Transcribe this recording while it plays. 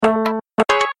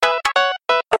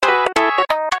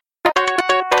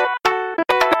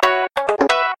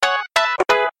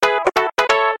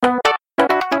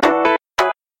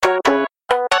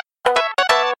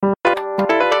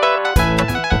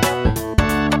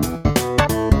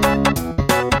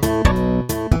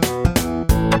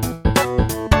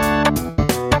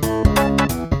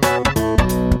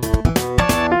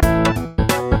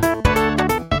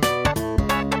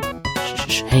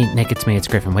Nick, it's me. It's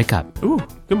Griffin. Wake up. Ooh,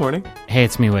 good morning. Hey,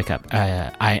 it's me. Wake up.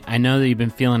 I know that you've been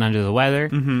feeling under the weather,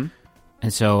 and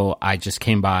so I just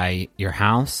came by your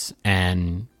house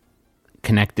and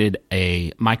connected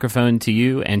a microphone to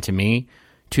you and to me,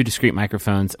 two discrete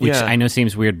microphones, which I know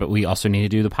seems weird, but we also need to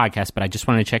do the podcast. But I just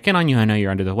wanted to check in on you. I know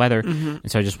you're under the weather, and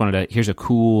so I just wanted to. Here's a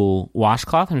cool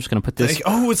washcloth. I'm just going to put this.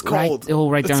 It's cold.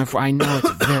 Right down. I know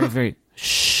it's very, very.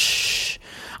 Shh.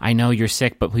 I know you're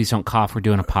sick, but please don't cough. We're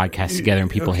doing a podcast together,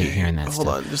 and people hate hearing that Hold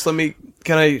stuff. on, just let me.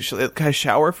 Can I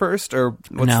shower first, or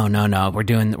No.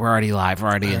 We're already live. We're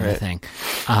already in the thing.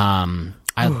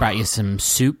 I brought you some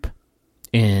soup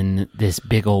in this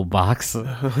big old box,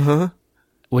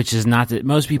 which is not that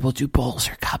most people do bowls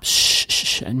or cups.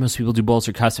 Shh, and most people do bowls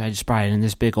or cups. So I just brought it in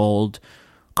this big old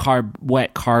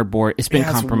wet cardboard. It's been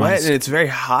compromised. It's wet and it's very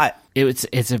hot.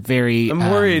 It's a very. I'm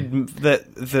worried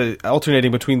that the alternating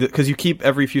between because you keep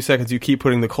every few seconds you keep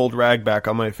putting the cold rag back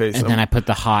on my face, and then I put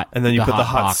the hot, and then you put the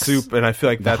hot box, soup, and I feel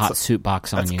like the that's hot soup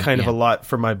box on you. That's kind of a lot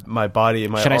for my body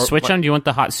and my. Should I switch them? Do you want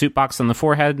the hot soup box on the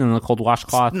forehead and the cold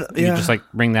washcloth? You just like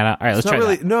bring that out. All right, let's try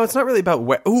that. No, it's not really about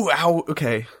wet. Ooh, ow.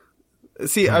 Okay.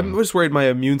 See, I'm just worried my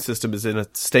immune system is in a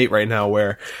state right now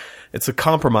where it's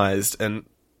compromised and.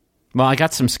 Well, I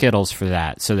got some Skittles for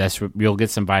that, so you'll get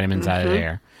some vitamins out of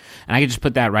there. And I could just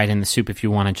put that right in the soup if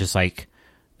you want to just like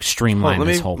streamline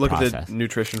this whole process. Let me look at the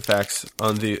nutrition facts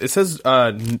on the. It says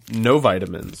no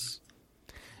vitamins.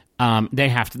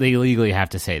 They legally have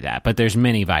to say that, but there's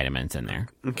many vitamins in there.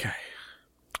 Okay.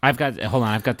 I've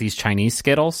got these Chinese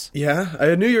Skittles. Yeah,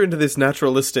 I knew you were into this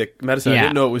naturalistic medicine. Yeah. I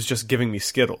didn't know it was just giving me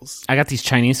Skittles. I got these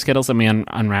Chinese Skittles. Let me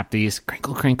unwrap these.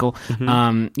 Crinkle, crinkle.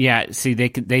 See,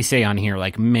 they say on here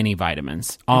like many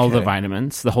vitamins, all the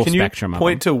vitamins, the whole spectrum of them. Can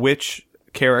you point to which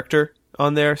character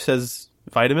on there says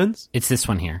vitamins? It's this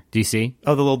one here. Do you see?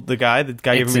 Oh, the guy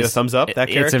giving me a thumbs up. That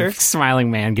character. It's a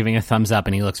smiling man giving a thumbs up,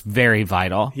 and he looks very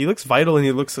vital. He looks vital, and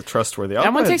he looks trustworthy.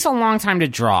 That one takes a long time to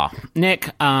draw. Nick,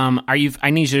 I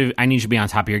need you to be on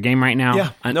top of your game right now.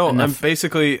 Yeah, I'm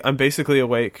basically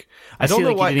awake. I don't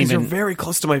know why, because you're very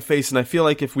close to my face, and I feel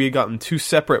like if we had gotten two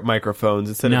separate microphones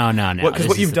instead of no, because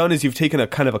what you've done is you've taken a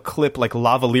kind of a clip like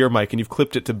lavalier mic, and you've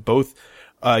clipped it to both.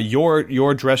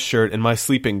 Your dress shirt and my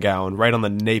sleeping gown right on the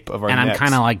nape of our necks. And I'm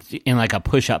kind of like in like a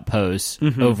push-up pose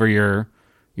over your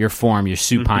form, your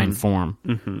supine form.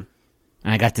 And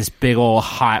I got this big old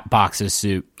hot box of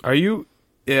soup. Are you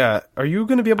going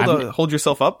to be able to hold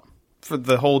yourself up for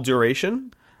the whole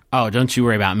duration? Oh, don't you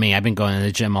worry about me. I've been going to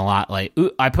the gym a lot. Like,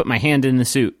 I put my hand in the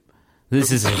soup.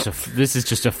 This is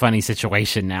just a funny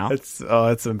situation now.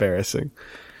 It's embarrassing.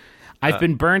 I've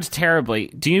been burned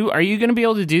terribly. Are you going to be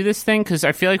able to do this thing? Because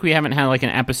I feel like we haven't had like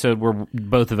an episode where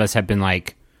both of us have been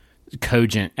like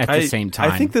cogent at the same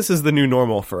time. I think this is the new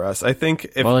normal for us. I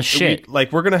think we're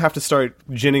going to have to start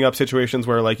ginning up situations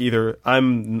where like either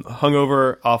I'm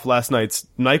hungover off last night's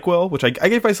NyQuil, which I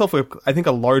gave myself I think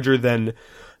a larger than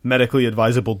medically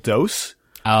advisable dose.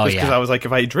 Oh, just because I was like,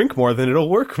 if I drink more, then it'll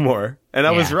work more. And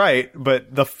I was right,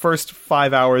 but the first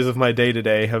 5 hours of my day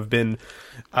today have been...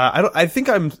 I think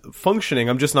I'm functioning,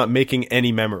 I'm just not making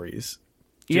any memories.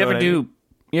 You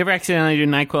ever accidentally do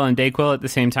NyQuil and DayQuil at the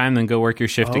same time, then go work your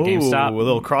shift at GameStop? Oh, a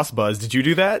little cross buzz. Did you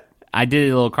do that? I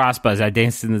did a little cross buzz. I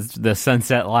danced in the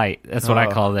sunset light. That's what I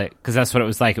called it, because that's what it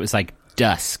was like. It was like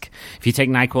dusk. If you take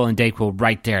NyQuil and DayQuil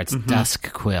right there, it's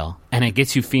dusk quill. And it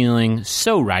gets you feeling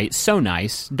so right, so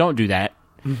nice. Don't do that.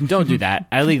 Don't do that.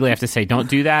 I legally have to say, don't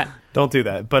do that. Don't do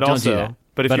that. But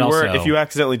if you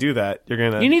accidentally do that, you're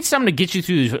gonna. You need something to get you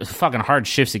through these fucking hard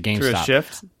shifts at GameStop. Through a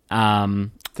shift.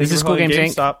 This is Cool Games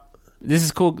Inc. This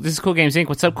is Cool Games Inc.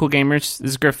 What's up, Cool Gamers?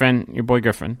 This is Griffin, your boy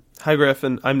Griffin. Hi,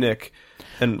 Griffin. I'm Nick.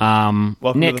 And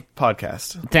welcome Nick, to the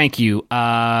podcast. Thank you.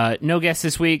 No guest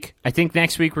this week. I think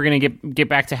next week we're gonna get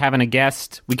back to having a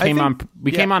guest. We came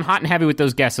on hot and heavy with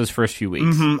those guests those first few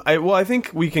weeks. I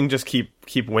think we can just keep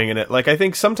winging it. Like I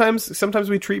think sometimes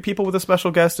we treat people with a special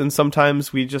guest, and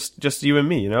sometimes we just you and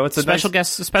me. You know, it's a special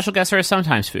guest. Special guests are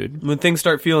sometimes food. When things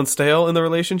start feeling stale in the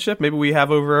relationship, maybe we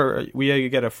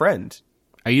get a friend.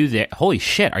 Are you there? Holy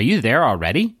shit! Are you there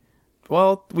already?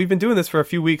 Well, we've been doing this for a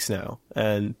few weeks now,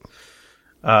 and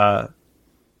I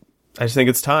just think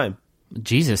it's time.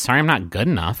 Jesus, sorry I'm not good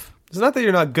enough. It's not that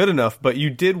you're not good enough, but you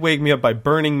did wake me up by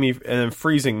burning me and then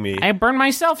freezing me. I burned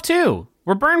myself too.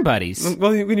 We're burn buddies.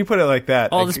 Well, when you put it like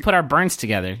that, let's put our burns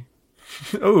together.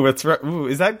 Oh, that's right. Ooh,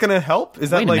 is that gonna help?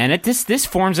 Wait a minute. This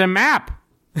forms a map.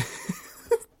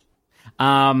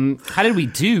 How did we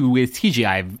do with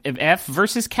TGIF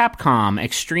versus Capcom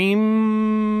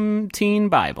Extreme Teen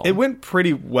Bible? It went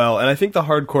pretty well, and I think the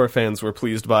hardcore fans were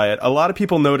pleased by it. A lot of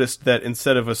people noticed that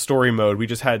instead of a story mode, we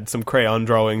just had some crayon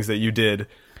drawings that you did.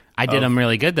 I did them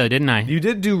really good, though, didn't I? You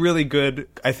did do really good,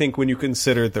 I think, when you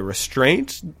consider the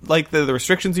restraint, like the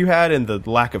restrictions you had and the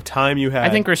lack of time you had. I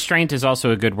think restraint is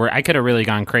also a good word. I could have really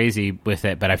gone crazy with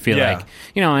it, but I feel like,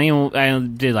 I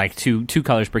did like two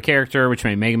colors per character, which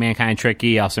made Mega Man kind of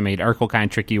tricky. Also made Urkel kind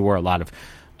of tricky. Wore a lot of,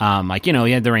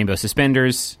 you had the rainbow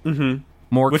suspenders. Mm-hmm.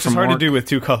 Which is hard to do with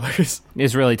 2 colors.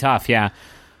 It's really tough, yeah.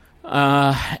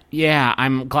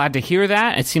 I'm glad to hear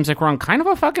that. It seems like we're on kind of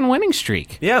a fucking winning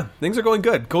streak. Yeah, things are going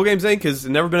good. Cool Games Inc. has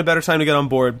never been a better time to get on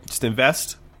board. Just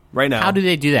invest right now. How do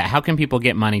they do that? How can people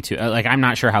get money to... I'm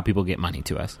not sure how people get money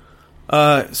to us.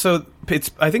 So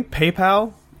it's, I think,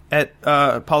 PayPal at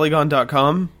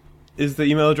Polygon.com is the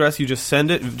email address. You just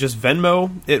send it, just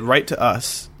Venmo it right to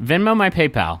us. Venmo my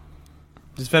PayPal.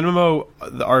 Just Venmo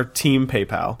our team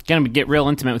PayPal. Gonna get real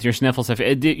intimate with your sniffles.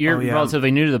 You're relatively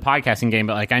new to the podcasting game,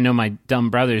 but like I know my dumb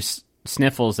brother's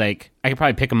sniffles. Like I could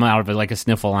probably pick them out of like a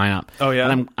sniffle lineup. Oh yeah.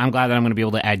 And I'm glad that I'm going to be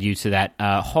able to add you to that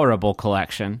horrible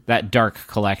collection, that dark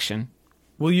collection.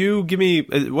 Will you give me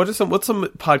what's some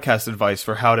podcast advice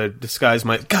for how to disguise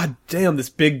my god damn this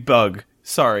big bug?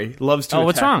 Sorry, loves to attack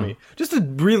what's wrong? me. Just a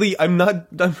really,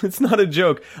 it's not a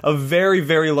joke. A very,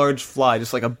 very large fly,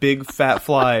 just like a big fat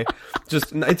fly.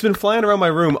 It's been flying around my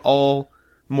room all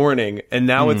morning, and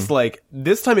now it's like,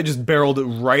 this time it just barreled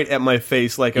right at my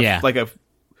face like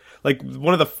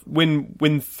one of the, when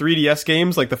 3DS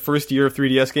games, like the first year of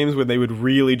 3DS games, when they would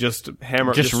really just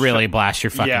hammer. Just really blast your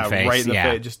fucking face. Right in the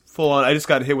face. Just full on. I just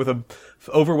got hit with a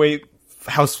overweight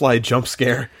housefly jump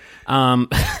scare.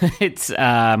 It's you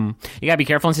gotta be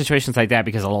careful in situations like that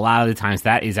because a lot of the times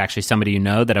that is actually somebody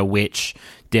that a witch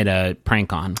did a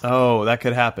prank on. Oh, that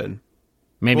could happen.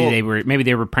 Maybe they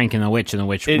were pranking the witch, and the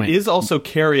witch. It is also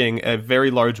carrying a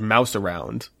very large mouse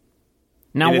around.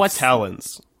 Now what's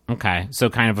talons? Okay, so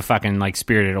kind of a fucking like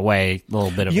Spirited Away,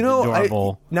 little bit of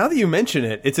adorable. Now that you mention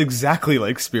it, it's exactly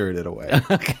like Spirited Away.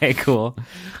 Okay, cool.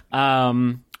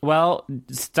 Well,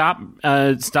 stop.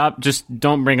 Just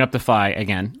don't bring up the fly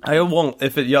again. I won't.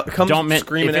 If it comes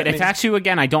screaming at me. If it attacks you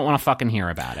again, I don't want to fucking hear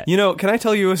about it. Can I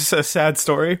tell you a sad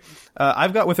story?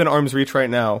 I've got within arm's reach right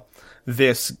now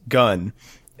this gun.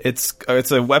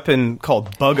 It's a weapon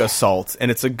called Bug Assault,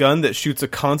 and it's a gun that shoots a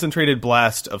concentrated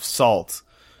blast of salt.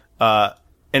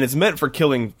 And it's meant for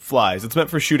killing flies. It's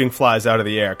meant for shooting flies out of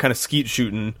the air, kind of skeet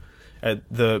shooting at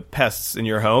the pests in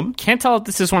your home. Can't tell if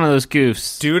this is one of those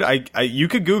goofs. Dude, you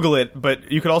could Google it, but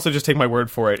you could also just take my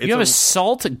word for it. You have a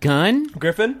salt gun?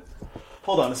 Griffin?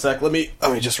 Hold on a sec. Let me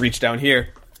just reach down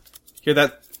here. Hear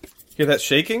that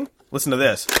shaking? Listen to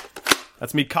this.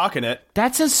 That's me cocking it.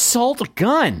 That's a salt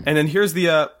gun. And then here's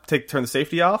the turn the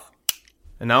safety off.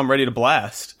 And now I'm ready to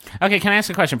blast. Okay, can I ask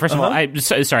a question? First of all,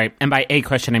 sorry, and by a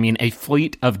question I mean a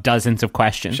fleet of dozens of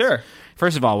questions. Sure.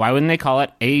 First of all, why wouldn't they call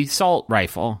it a salt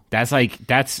rifle?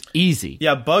 That's easy.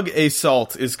 Yeah, Bug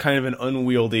Assault is kind of an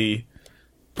unwieldy.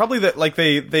 Probably that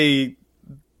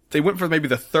they went for maybe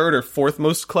the third or fourth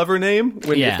most clever name.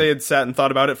 If they had sat and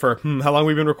thought about it for how long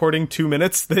we've been recording, 2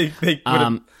 minutes, they would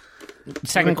have.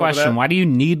 Second question: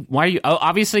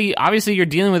 obviously you're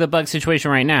dealing with a bug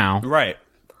situation right now, right?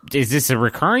 Is this a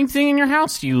recurring thing in your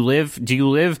house? Do you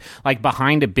live like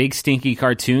behind a big stinky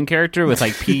cartoon character with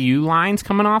like PU lines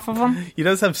coming off of him? He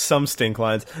does have some stink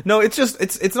lines. No, it's just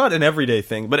it's not an everyday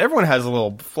thing, but everyone has a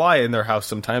little fly in their house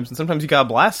sometimes, and sometimes you gotta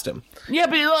blast him. Yeah,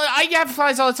 but I have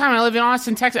flies all the time. I live in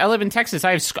Austin, Texas. I live in Texas.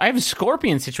 I have a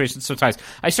scorpion situation sometimes.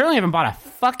 I certainly haven't bought a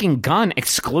fucking gun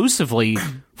exclusively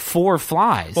for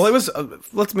flies. Well, it was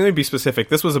let me be specific.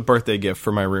 This was a birthday gift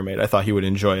for my roommate. I thought he would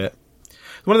enjoy it.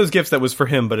 One of those gifts that was for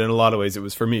him, but in a lot of ways it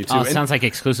was for me, too. Oh, it sounds like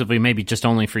exclusively, maybe just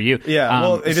only for you. Yeah,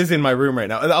 well, it is in my room right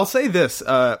now. And I'll say this,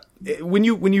 when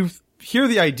you hear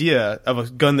the idea of a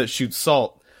gun that shoots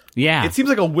salt, it seems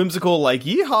like a whimsical, like,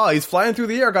 yeehaw, he's flying through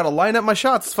the air, gotta line up my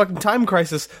shots, it's fucking time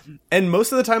crisis. And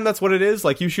most of the time that's what it is,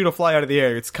 like, you shoot a fly out of the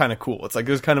air, it's kind of cool. It's like,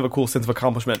 there's kind of a cool sense of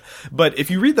accomplishment. But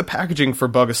if you read the packaging for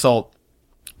Bug Assault,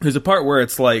 there's a part where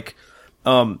it's like,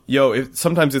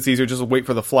 sometimes it's easier just to wait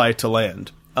for the fly to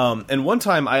land. And one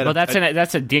time I had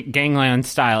that's a gangland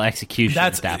style execution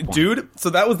at that point. Dude, so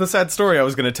that was the sad story I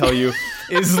was going to tell you,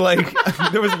 is like,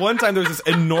 there was one time there was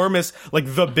this enormous, like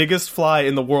the biggest fly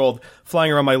in the world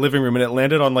flying around my living room, and it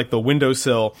landed on like the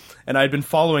windowsill, and I'd been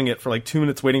following it for like 2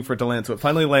 minutes waiting for it to land, so it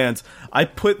finally lands.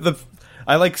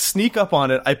 I like sneak up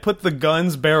on it. I put the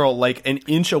gun's barrel like an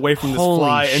inch away from this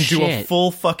fly and do a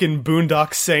full fucking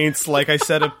Boondock Saints, like I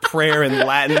said a prayer in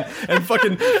Latin, and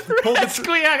fucking pulled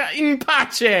in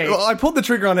pace. Well, I pulled the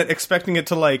trigger on it, expecting it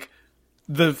to like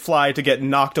the fly to get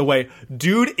knocked away.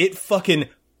 Dude, it fucking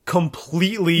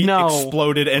completely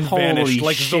exploded and vanished.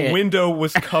 Like the window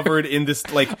was covered in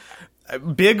this like.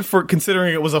 big for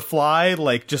considering it was a fly,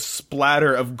 like just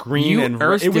splatter of green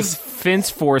Earth Defense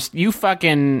Force. You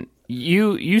fucking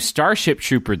you Starship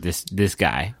Troopered this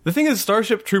guy. The thing is,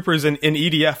 Starship Troopers in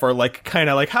EDF are like kind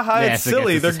of like, haha, it's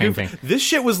silly. They're goofy. This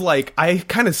shit was like, I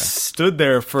kind of stood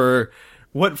there for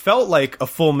what felt like a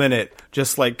full minute,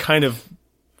 just like kind of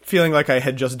feeling like I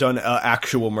had just done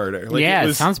actual murder. Like,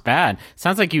 it sounds bad.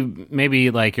 Sounds like you maybe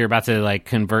like you're about to like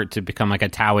convert to become like a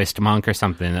Taoist monk or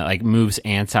something that like moves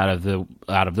ants out of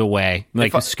the way,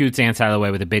 like scoots ants out of the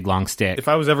way with a big long stick. If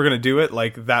I was ever going to do it,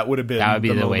 like that would be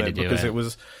the way to do it, because it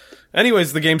was.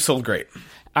 Anyways, the game sold great.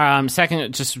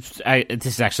 Second, this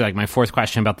is actually like my fourth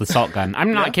question about the salt gun.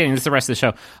 I'm not kidding. This is the rest of the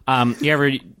show. You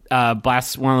ever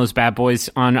blast one of those bad boys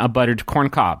on a buttered corn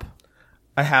cob?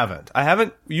 I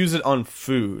haven't used it on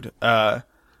food.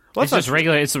 It's just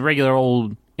regular. It's a regular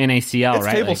old NaCl, it's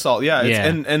right? Table salt, yeah.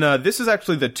 And this is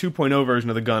actually the 2.0 version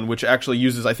of the gun, which actually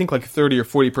uses, I think, like 30 or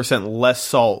 40% less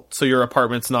salt, so your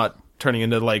apartment's not turning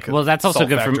into like that's also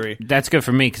good factory. That's good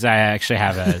for me because I actually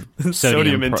have a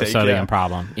sodium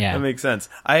problem. Yeah, that makes sense.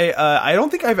 I don't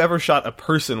think I've ever shot a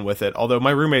person with it, although my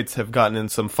roommates have gotten in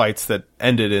some fights that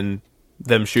ended in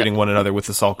them shooting one another with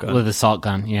the salt gun. With the salt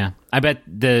gun, yeah. I bet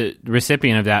the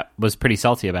recipient of that was pretty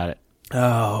salty about it.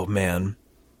 Oh man,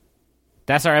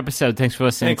 that's our episode. Thanks for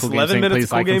listening. Thanks. 11 minutes.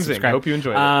 Please like and subscribe. Hope you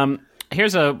enjoyed it.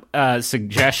 Here's a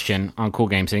suggestion on Cool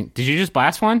Games Inc. Did you just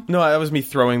blast one? No, that was me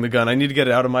throwing the gun. I need to get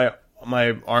it out of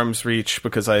my arm's reach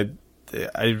because I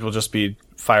will just be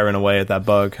firing away at that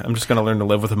bug. I'm just going to learn to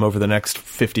live with him over the next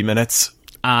 50 minutes.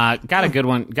 Got a good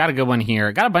one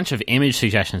here. Got a bunch of image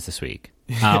suggestions this week.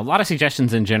 A lot of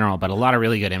suggestions in general, but a lot of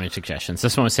really good image suggestions.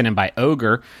 This one was sent in by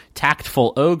Ogre,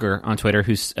 Tactful Ogre on Twitter,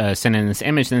 who's sent in this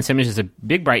image. And this image is a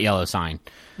big bright yellow sign.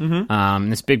 Mm-hmm.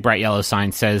 This big bright yellow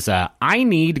sign says, I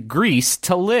need grease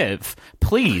to live.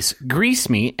 Please grease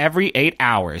me every 8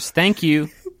 hours. Thank you.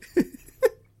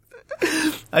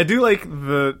 I do like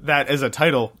that as a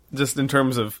title, just in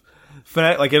terms of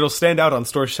like it'll stand out on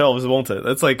store shelves, won't it?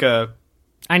 That's like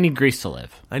I need grease to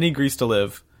live. I need grease to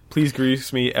live. Please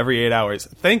grease me every 8 hours.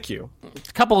 Thank you.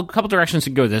 Couple directions to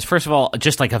go with this. First of all,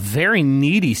 just like a very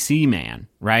needy seaman,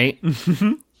 right?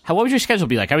 What would your schedule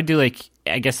be like? I would do like,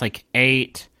 I guess like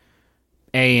 8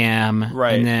 a.m.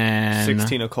 Right. And then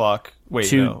 16 o'clock. Wait,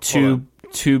 2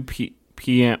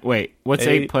 p.m. Wait, what's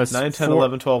 8 plus 9, 10, 4?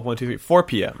 11, 12, 1, 2, 3, 4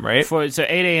 p.m., right? So 8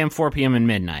 a.m., 4 p.m., and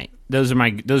midnight. Those are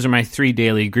my 3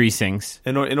 daily greasings.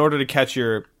 In order to catch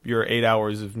your 8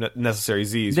 hours of necessary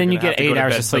Z's, then you get 8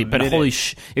 hours of sleep. But holy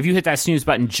if you hit that snooze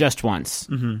button just once,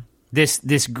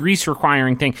 this grease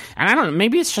requiring thing, and I don't know,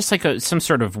 maybe it's just like some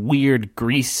sort of weird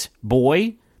grease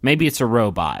boy. Maybe it's a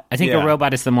robot. I think a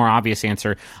robot is the more obvious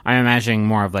answer. I'm imagining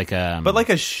more of like a... But like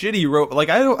a shitty robot. Like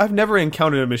I've never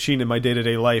encountered a machine in my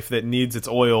day-to-day life that needs its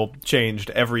oil changed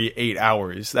every 8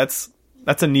 hours. That's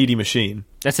a needy machine.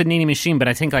 That's a needy machine, but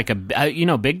I think like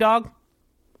Big Dog?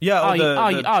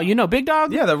 Yeah. You know Big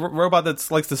Dog? Yeah, the robot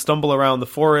that likes to stumble around the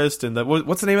forest and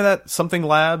what's the name of that? Something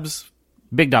Labs?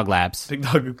 Big Dog Labs. Big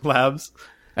Dog Labs.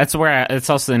 That's it's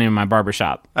also the name of my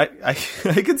barbershop. I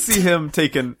could see him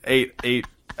taking eight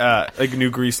like a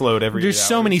new grease load every. There's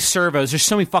so many servos. There's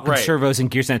so many fucking servos and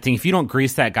gears in that thing. If you don't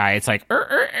grease that guy, it's like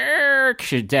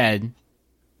you're dead.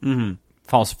 Mm-hmm.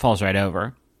 Falls right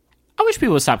over. I wish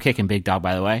people would stop kicking Big Dog.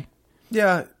 By the way.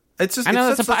 Yeah, it's just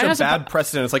such a bad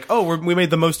precedent. It's like, oh, we made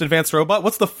the most advanced robot.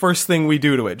 What's the first thing we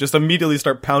do to it? Just immediately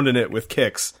start pounding it with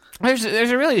kicks. There's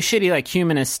a really shitty like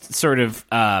humanist sort of.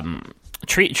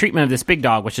 Treatment of this Big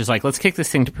Dog, which is like, let's kick this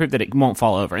thing to prove that it won't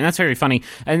fall over, and that's very funny.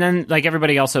 And then like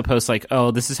everybody also posts like, oh,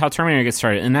 this is how Terminator gets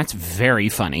started, and that's very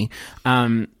funny.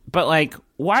 But like,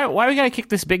 why we gotta kick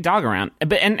this Big Dog around?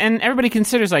 But and everybody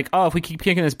considers like, oh, if we keep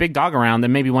kicking this Big Dog around,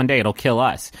 then maybe one day it'll kill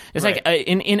us. It's like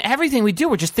in everything we do,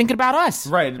 we're just thinking about us,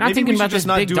 right? Not maybe thinking we should about just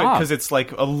this Big Dog because it's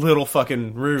like a little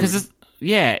fucking rude.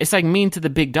 It's like mean to the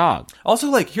Big Dog.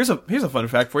 Also, like here's a fun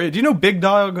fact for you. Do you know Big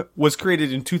Dog was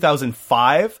created in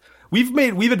 2005?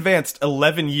 We've advanced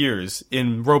 11 years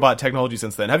in robot technology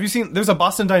since then. Have you seen? There's a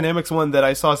Boston Dynamics one that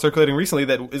I saw circulating recently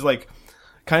that is like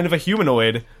kind of a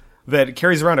humanoid that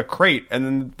carries around a crate, and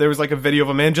then there was like a video of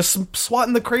a man just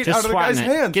swatting the crate out of the guy's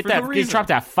hands. Drop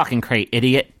that fucking crate,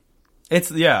 idiot.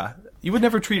 You would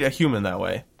never treat a human that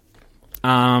way.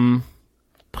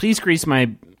 Please grease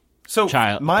my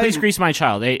child. Please grease my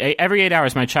child. Every 8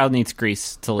 hours, my child needs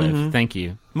grease to live. Mm-hmm. Thank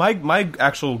you. My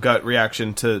actual gut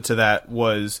reaction to that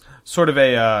was sort of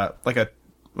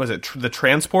the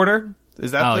Transporter?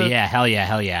 Is that? Oh yeah, hell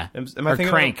yeah. Am I thinking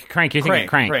Crank? Crank. You're thinking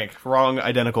Crank. Crank. Wrong,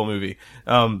 identical movie.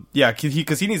 Yeah,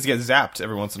 because he needs to get zapped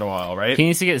every once in a while, right? He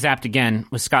needs to get zapped again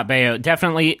with Scott Baio.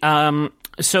 Definitely.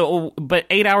 But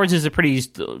 8 hours is a pretty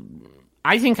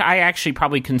I think I actually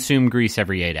probably consume grease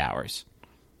every 8 hours.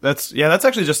 That's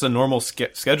actually just a normal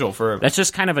schedule for. That's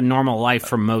just kind of a normal life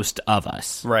for most of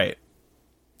us, right?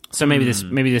 So maybe this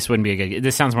wouldn't be a good.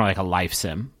 This sounds more like a life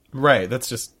sim, right? That's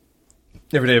just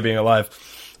every day of being alive.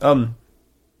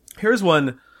 Here's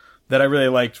one that I really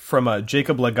liked from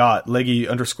Jacob Legat,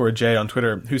 Leggy_J on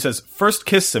Twitter, who says first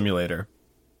kiss simulator.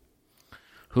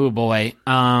 Oh boy,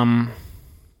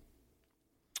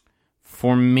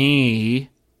 for me,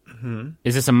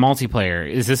 is this a multiplayer?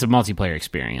 Is this a multiplayer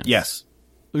experience? Yes.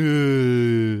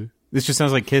 Ooh. This just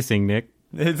sounds like kissing, Nick.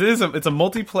 It's a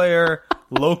multiplayer,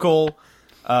 local,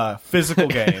 physical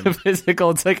game.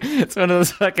 Physical. It's one of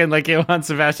those fucking like Johann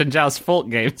Sebastian Joust folk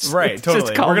games. Right,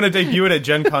 totally. We're gonna debut it at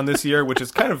Gen Con this year, which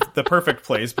is kind of the perfect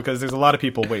place because there's a lot of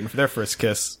people waiting for their first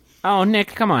kiss. Oh,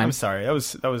 Nick, come on. I'm sorry. That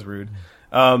was rude.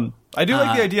 I do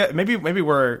like the idea. Maybe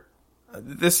we're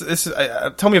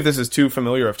tell me if this is too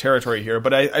familiar of territory here,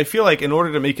 but I feel like in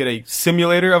order to make it a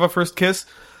simulator of a first kiss,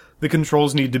 the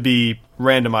controls need to be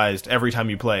randomized every time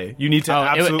you play. You need to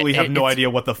absolutely have no idea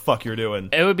what the fuck you're doing.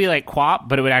 It would be like QWOP,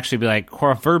 but it would actually be like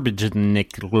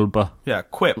yeah,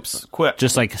 quips.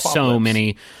 Just like Quap so lips.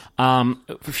 many. A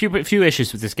few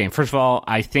issues with this game. First of all,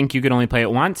 I think you can only play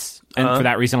it once, and for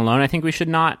that reason alone, I think we should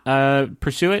not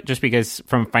pursue it. Just because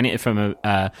from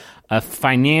a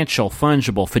financial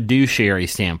fungible fiduciary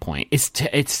standpoint,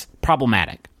 it's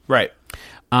problematic. Right.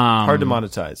 Hard to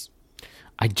monetize.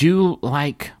 I do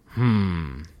like.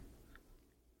 Would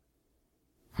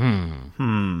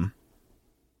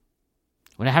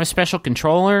it have a special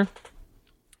controller?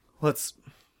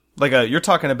 You're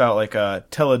talking about like a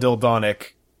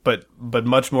teledildonic, but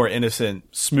much more innocent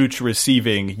smooch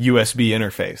receiving USB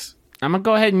interface. I'm gonna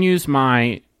go ahead and use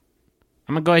my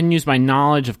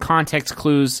knowledge of context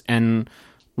clues and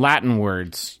Latin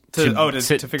words to figure out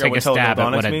what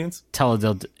teledildonics means.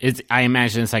 I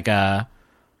imagine it's like a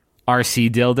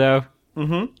RC dildo.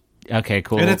 Mm-hmm. Okay,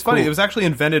 cool. And it's funny. It was actually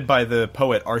invented by the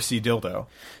poet R.C. Dildo.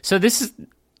 So this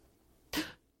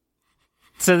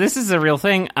is a real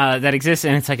thing that exists,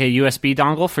 and it's like a USB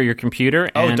dongle for your computer.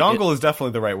 And dongle is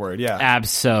definitely the right word. Yeah,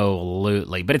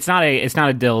 absolutely. But it's not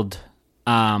a dild.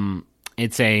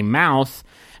 It's a mouth,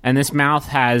 and this mouth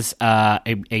has a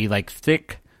like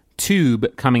thick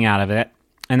tube coming out of it.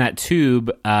 And that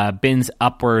tube bends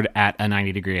upward at a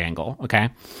 90-degree angle,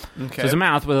 okay? So there's a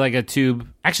mouth with like a tube.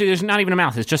 Actually, there's not even a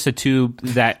mouth. It's just a tube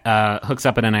that hooks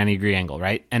up at a 90-degree angle,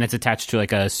 right? And it's attached to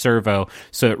like a servo,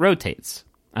 so it rotates,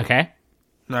 okay?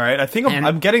 All right. I think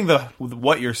I'm getting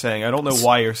what you're saying. I don't know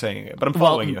why you're saying it, but I'm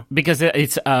following you. Because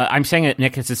it's I'm saying it,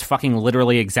 Nick, because it's fucking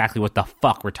literally exactly what the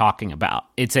fuck we're talking about.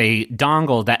 It's a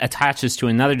dongle that attaches to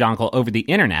another dongle over the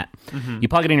internet. Mm-hmm. You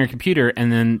plug it in your computer,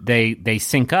 and then they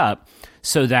sync up.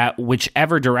 So that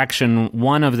whichever direction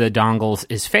one of the dongles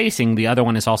is facing, the other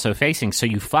one is also facing. So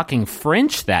you fucking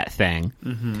French that thing,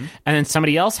 and then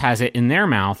somebody else has it in their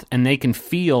mouth, and they can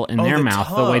feel in their mouth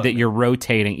tongue. The way that you're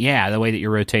rotating. Yeah, the way that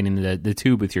you're rotating the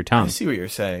tube with your tongue. I see what you're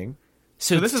saying.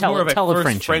 So this is more of a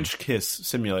first French kiss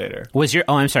simulator. Was your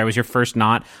first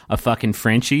not a fucking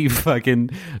Frenchie? Fucking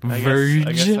verge?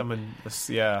 I guess I'm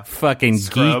fucking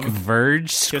scrub. Geek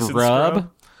verge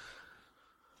scrub.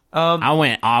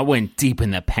 I went deep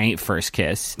in the paint first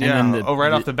kiss. And then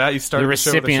right off the bat, you started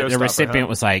the recipient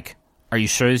was like, "Are you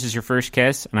sure this is your first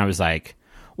kiss?" And I was like,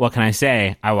 "What can I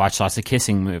say? I watch lots of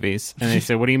kissing movies." And they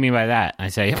said, "What do you mean by that?" And I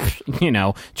say,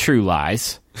 True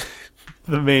Lies.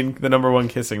 the number one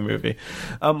kissing movie.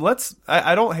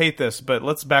 I don't hate this, but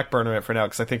let's back burner it for now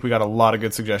because I think we got a lot of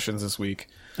good suggestions this week.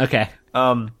 Okay.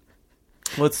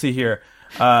 Let's see here.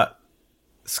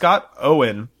 Scott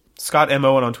M.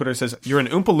 Owen on Twitter says, "You're an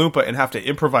Oompa Loompa and have to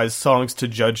improvise songs to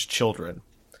judge children."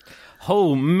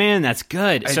 Oh, man, that's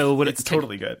good. It's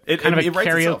totally good. It kind of a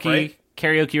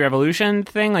karaoke revolution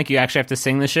thing? Like, you actually have to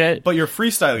sing the shit? But you're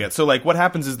freestyling it. So, like, what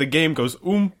happens is the game goes,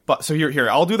 Oompa. So, here,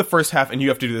 I'll do the first half and you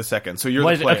have to do the second. So, you're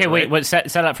the player, okay, wait, right?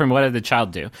 Set up from what did the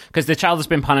child do? Because the child has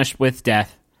been punished with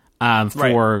death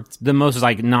for the most,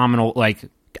 like, nominal, like,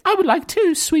 I would like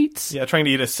 2 sweets. Yeah, trying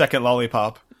to eat a second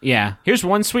lollipop. Yeah, here's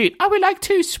 1 sweet. I would like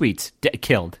 2 sweets.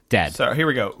 Killed. Dead. So here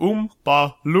we go.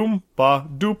 Oompa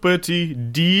Loompa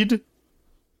Doopity Deed.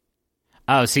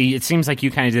 Oh, see, it seems like you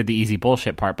kind of did the easy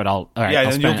bullshit part, but I'll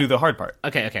and you'll do the hard part.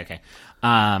 Okay.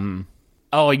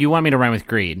 You want me to rhyme with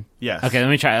greed? Yes. Okay, let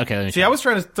me try. See, I was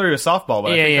trying to throw you a softball,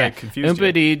 but I think I confused you.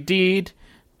 Oompa deed.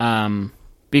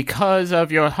 Because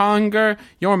of your hunger,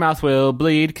 your mouth will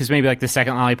bleed. Because maybe like the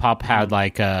second lollipop had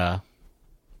like a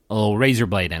little razor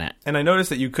blade in it. And I noticed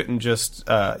that you couldn't just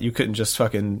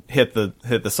fucking hit the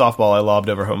softball I lobbed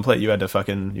over home plate. You had to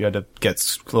get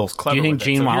a little clever. Do you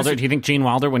think Gene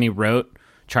Wilder when he wrote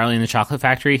Charlie and the Chocolate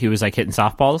Factory? He was like hitting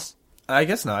softballs. I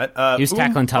guess not. He was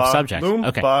tackling tough subjects.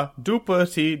 Okay.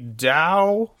 Doopity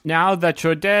dow. Now that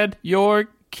you're dead, your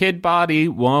kid body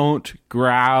won't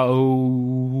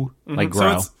grow. Like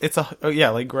grow. So it's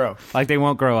like grow. Like they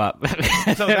won't grow up.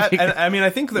 So that, and, I mean, I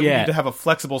think that we need to have a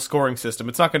flexible scoring system.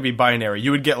 It's not going to be binary.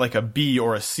 You would get like a B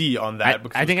or a C on that.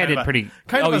 I think I did pretty...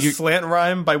 Kind of a slant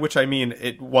rhyme, by which I mean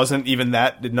it wasn't even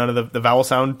that. None of the vowel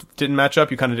sound didn't match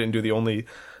up. You kind of didn't do the only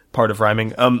part of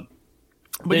rhyming.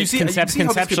 But you see how this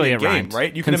could be a game,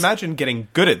 right? You can imagine getting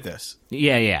good at this.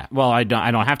 Yeah. Well, I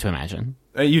don't have to imagine.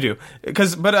 You do,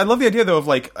 but I love the idea though of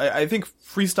like I think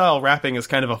freestyle rapping is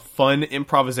kind of a fun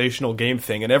improvisational game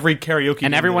thing, and every karaoke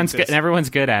and everyone's good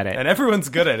at it, and everyone's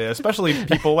good at it, especially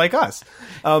people like us.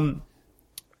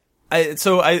 I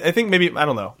think maybe I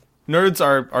don't know. Nerds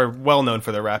are well known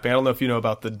for their rapping. I don't know if you know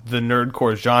about the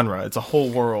nerdcore genre. It's a whole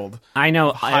world. I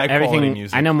know everything.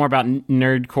 Music. I know more about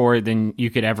nerdcore than you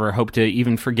could ever hope to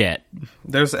even forget.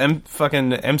 There's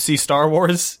fucking MC Star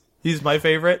Wars. He's my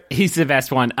favorite. He's the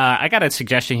best one. I got a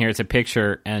suggestion here. It's a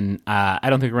picture, and I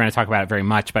don't think we're going to talk about it very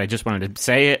much, but I just wanted to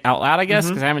say it out loud, I guess,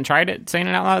 because I haven't tried it, saying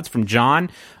it out loud. It's from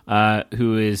John,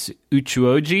 who is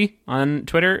Uchuoji on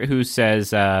Twitter, who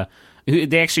says...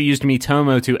 they actually used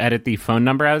Mitomo to edit the phone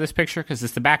number out of this picture because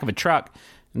it's the back of a truck.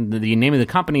 The name of the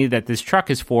company that this truck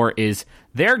is for is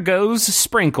There Goes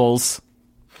Sprinkles.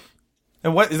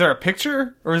 And what is there a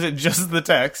picture or is it just the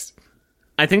text?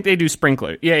 I think they do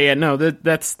sprinkler. Yeah. No,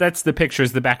 that's the picture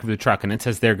is the back of the truck and it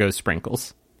says There Goes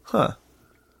Sprinkles. Huh.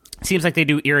 Seems like they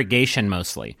do irrigation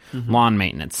mostly, lawn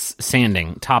maintenance,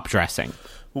 sanding, top dressing.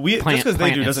 Well, just because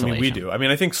they do doesn't mean we do. I mean,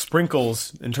 I think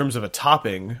sprinkles, in terms of a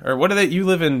topping, or what do they? You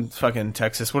live in fucking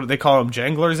Texas. What do they call them?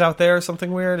 Janglers out there or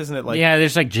something weird? Isn't it like? Yeah,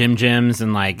 there's like Jims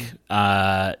and like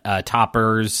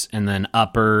toppers and then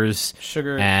uppers,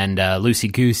 sugar and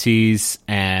loosey gooseys,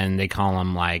 and they call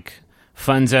them like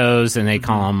funzos, and they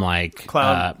call them like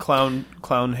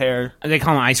clown hair. They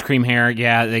call them ice cream hair.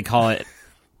 Yeah, they call it.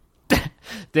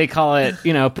 They call it,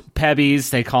 Pebbies.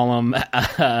 They call them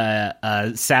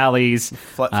Sally's.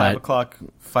 5 o'clock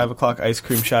ice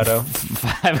cream shadow.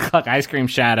 5 o'clock ice cream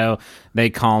shadow. They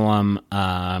call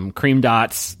them cream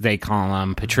dots. They call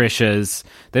them Patricia's.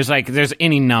 There's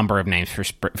any number of names for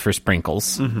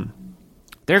sprinkles. Mm-hmm.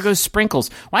 There Goes Sprinkles.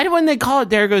 Why wouldn't they call it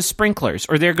There Goes Sprinklers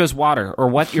or There Goes Water or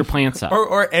What Your Plants Up?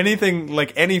 or anything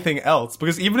like anything else?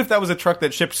 Because even if that was a truck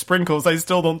that shipped sprinkles, I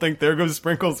still don't think There Goes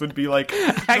Sprinkles would be like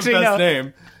the best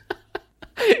name.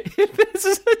 If this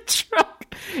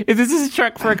is a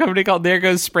truck for a company called There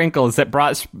Goes Sprinkles that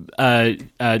brought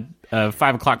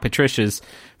 5 o'clock Patricia's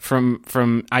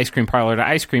from ice cream parlor to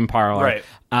ice cream parlor, right?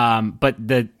 But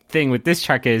the thing with this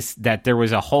truck is that there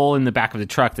was a hole in the back of the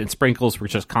truck and sprinkles were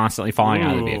just constantly falling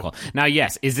out of the vehicle. Now,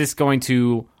 yes, is this going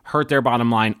to hurt their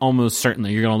bottom line? Almost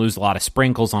certainly. You're going to lose a lot of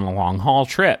sprinkles on a long haul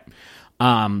trip.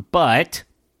 But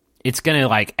it's going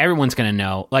to everyone's going to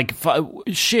know,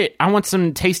 shit, I want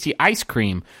some tasty ice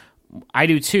cream. I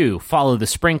do too. Follow the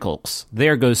sprinkles.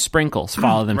 There Goes Sprinkles.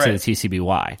 Follow them to the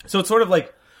TCBY. So it's sort of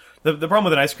like the problem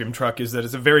with an ice cream truck is that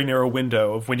it's a very narrow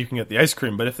window of when you can get the ice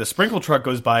cream. But if the sprinkle truck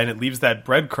goes by and it leaves that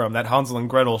breadcrumb, that Hansel and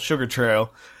Gretel sugar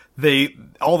trail,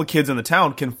 all the kids in the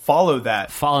town can follow that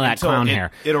clown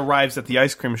hair. It arrives at the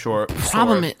ice cream store.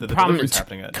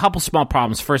 A couple small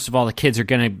problems. First of all, the kids are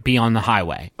going to be on the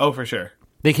highway. Oh, for sure.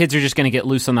 The kids are just going to get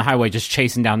loose on the highway, just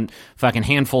chasing down fucking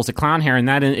handfuls of clown hair. And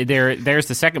there's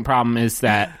the second problem is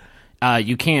that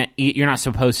you can't eat. You're not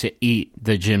supposed to eat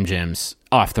the Jims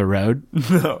off the road.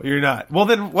 No, you're not. Well,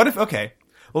 then what if? Okay.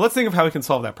 Well, let's think of how we can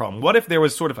solve that problem. What if there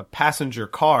was sort of a passenger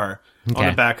car on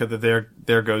the back of the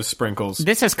There Goes Sprinkles?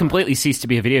 This has completely ceased to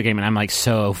be a video game, and I'm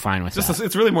so fine with that.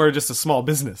 It's really more just a small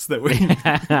business that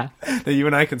that you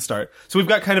and I can start. So we've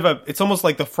got kind of it's almost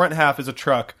like the front half is a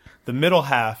truck, the middle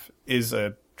half is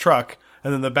a truck,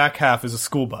 and then the back half is a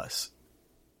school bus.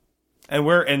 And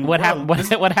what happened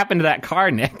to that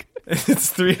car, Nick? It's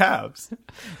 3 halves.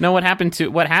 No, what happened to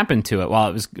it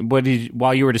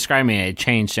while you were describing it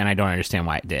changed, and I don't understand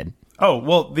why it did. Oh,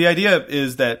 well, the idea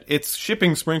is that it's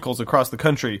shipping sprinkles across the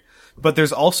country, but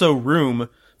there's also room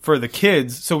for the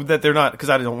kids so that they're not, because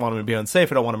I don't want them to be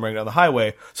unsafe, I don't want them running down the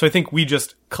highway. So I think we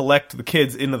just collect the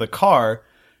kids into the car,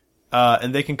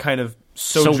 and they can kind of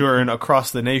sojourn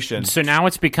across the nation. So now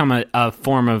it's become a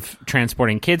form of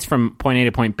transporting kids from point A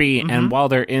to point B, and while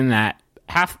they're in that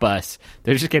half bus,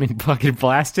 they're just getting fucking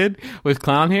blasted with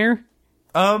clown hair.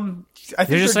 I think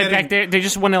they're just they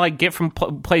just want to get from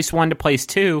place 1 to place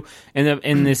 2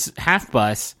 in this half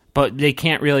bus, but they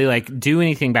can't really do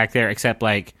anything back there except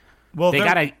they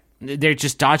gotta they're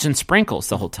just dodging sprinkles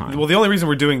the whole time. Well, the only reason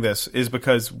we're doing this is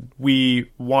because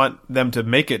we want them to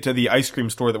make it to the ice cream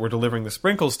store that we're delivering the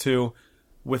sprinkles to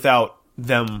without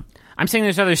them. I'm saying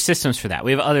there's other systems for that.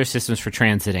 We have other systems for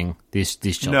transiting these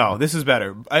children. No, this is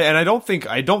better. I don't think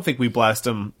we blast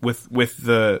them with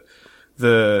the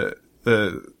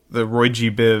Roy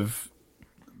G. Biv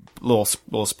little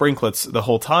sprinklets the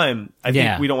whole time. I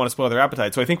think we don't want to spoil their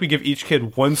appetite. So I think we give each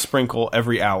kid one sprinkle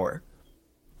every hour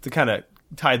to kind of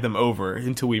tide them over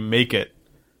until we make it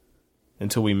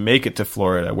to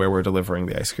Florida, where we're delivering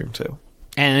the ice cream to.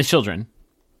 And the children.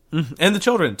 Mm-hmm. And the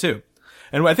children, too.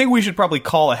 And I think we should probably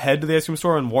call ahead to the ice cream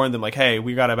store and warn them, like, hey,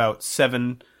 we got about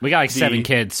 7... We got like 7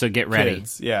 kids, so get ready.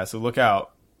 Kids. Yeah, so look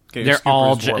out. Get They're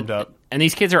all warmed up. And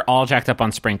these kids are all jacked up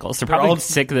on sprinkles. They're probably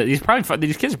sick of it. These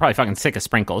kids are probably fucking sick of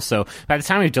sprinkles. So by the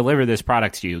time we deliver this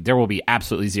product to you, there will be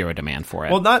absolutely zero demand for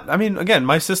it. Well, again,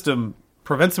 my system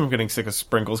prevents them from getting sick of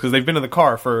sprinkles because they've been in the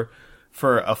car for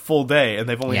a full day and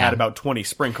they've only had about 20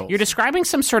 sprinkles. You're describing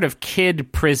some sort of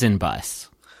kid prison bus.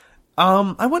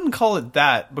 I wouldn't call it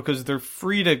that because they're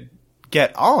free to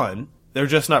get on. They're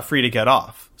just not free to get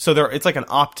off. So it's like an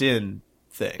opt-in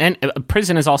thing. And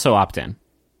prison is also opt-in.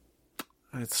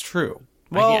 It's true.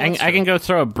 Well, I can go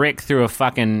throw a brick through a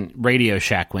fucking Radio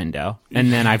Shack window,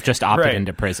 and then I've just opted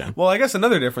into prison. Well, I guess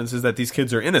another difference is that these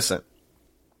kids are innocent.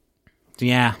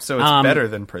 Yeah. So it's better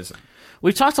than prison.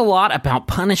 We've talked a lot about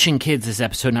punishing kids this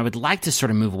episode, and I would like to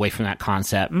sort of move away from that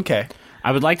concept. Okay.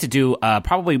 I would like to do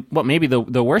probably maybe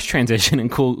the worst transition in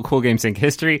Cool Games Inc.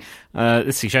 history.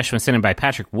 This suggestion was sent in by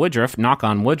Patrick Woodruff, Knock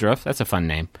on Woodruff, that's a fun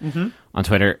name, on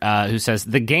Twitter, who says,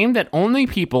 the game that only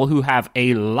people who have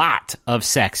a lot of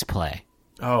sex play.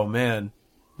 Oh, man.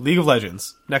 League of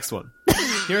Legends. Next one.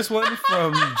 Here's one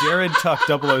from Jared Tuck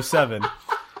 007,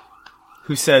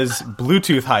 who says,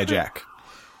 Bluetooth hijack.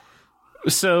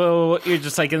 So you're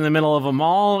just like in the middle of a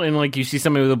mall and like you see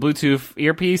somebody with a Bluetooth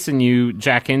earpiece and you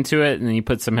jack into it and then you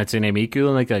put some Hatsune Miku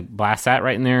and like blast that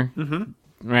right in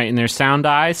their sound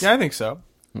eyes. Yeah, I think so.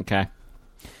 Okay.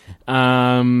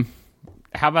 How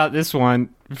about this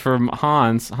one from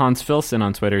Hans Filson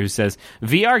on Twitter, who says,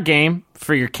 VR game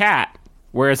for your cat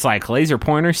where it's like Laser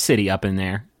Pointer City up in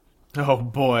there. Oh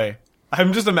boy.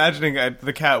 I'm just imagining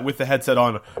the cat with the headset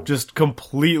on just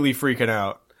completely freaking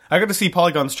out. I got to see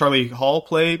Polygon's Charlie Hall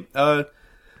play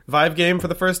Vive game for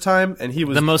the first time, and he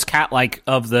was the most cat-like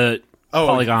of the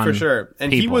Polygon for sure.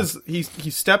 And people. he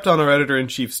stepped on our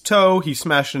editor-in-chief's toe. He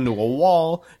smashed into a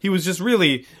wall. He was just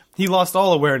he lost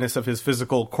all awareness of his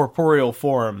physical corporeal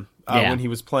form when he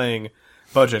was playing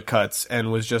Budget Cuts, and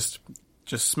was just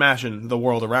smashing the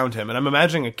world around him. And I'm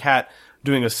imagining a cat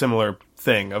doing a similar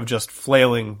thing of just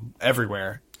flailing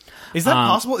everywhere. Is that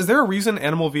possible? Is there a reason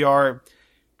Animal VR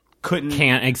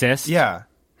can't exist? Yeah.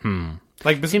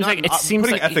 Like, seems like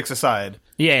putting ethics aside.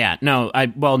 Yeah. No, I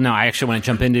actually want to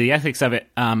jump into the ethics of it.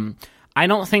 I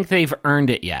don't think they've earned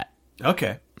it yet.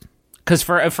 Okay. Because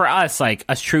for us, like,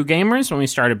 us true gamers, when we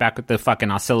started back with the fucking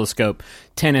oscilloscope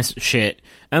tennis shit,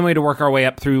 and we had to work our way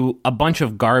up through a bunch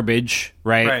of garbage,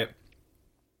 right? Right.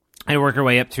 And work our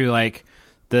way up through, like,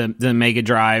 the Mega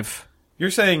Drive. You're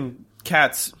saying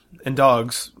cats and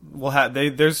dogs will have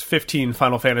there's 15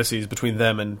 Final Fantasies between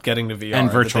them and getting to VR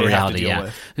and virtual reality,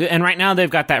 with. And right now they've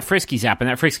got that Friskies app, and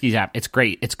that Friskies app, it's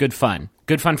great. It's good fun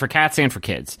for cats and for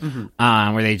kids,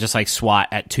 where they just like swat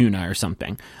at tuna or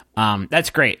something. That's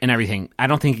great and everything. I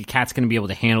don't think a cat's going to be able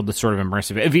to handle the sort of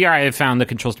immersive VR. I have found the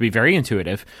controls to be very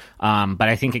intuitive, but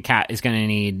I think a cat is going to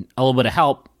need a little bit of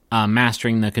help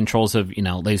mastering the controls of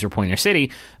Laser Pointer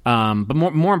City. But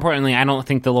more importantly, I don't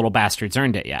think the little bastards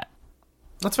earned it yet.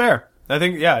 That's fair. I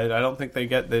think, I don't think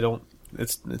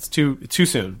it's too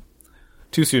soon.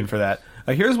 Too soon for that.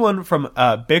 Here's one from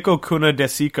Beko Kuna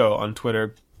Desiko on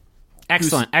Twitter.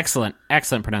 Excellent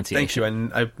pronunciation. Thank you,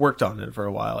 and I've worked on it for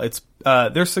a while. It's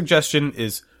their suggestion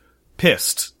is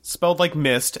pissed, spelled like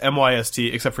mist, M-Y-S-T,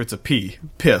 except for it's a P.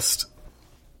 Pissed.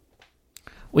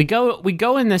 We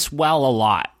go in this well a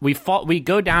lot. We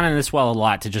go down in this well a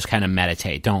lot to just kind of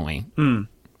meditate, don't we?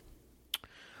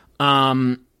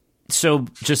 So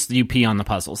just the UP on the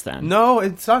puzzles then? No,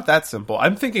 it's not that simple.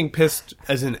 I'm thinking pissed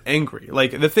as in angry.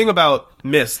 Like, the thing about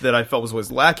Myst that I felt was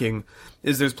lacking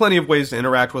is there's plenty of ways to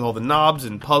interact with all the knobs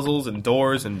and puzzles and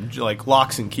doors and like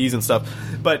locks and keys and stuff.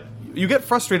 But you get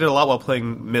frustrated a lot while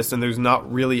playing Myst, and there's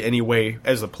not really any way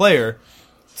as a player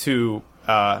to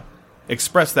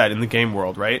express that in the game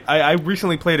world, right? I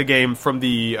recently played a game from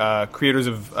the creators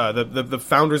of the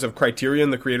founders of Criterion,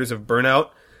 the creators of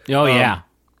Burnout. Oh yeah.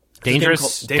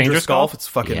 Dangerous Golf. It's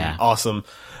fucking awesome.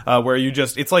 Where you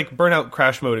it's like Burnout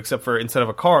Crash Mode, except for instead of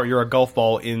a car, you're a golf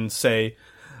ball in, say,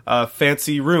 a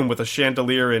fancy room with a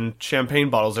chandelier and champagne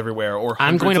bottles everywhere, or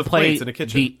hundreds of plates in a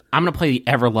kitchen. I'm going to play the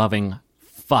ever-loving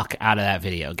fuck out of that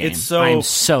video game. I'm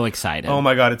so excited. Oh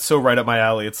my god, it's so right up my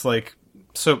alley. It's like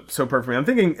so perfect for me. I'm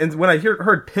thinking, and when I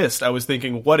heard Pissed, I was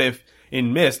thinking, what if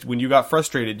in Myst, when you got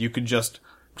frustrated, you could just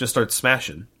start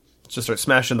smashing. Just start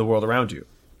smashing the world around you.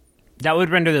 That would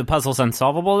render the puzzles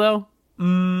unsolvable, though?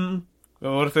 Well,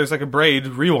 what if there's like a Braid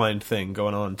rewind thing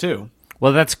going on, too?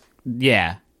 Well, that's...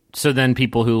 Yeah. So then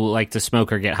people who like to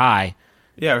smoke or get high...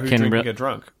 Yeah, or who drink and get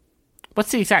drunk.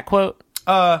 What's the exact quote?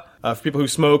 For people who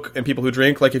smoke and people who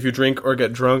drink, like if you drink or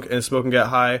get drunk and smoke and get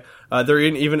high, there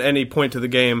ain't even any point to the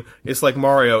game. It's like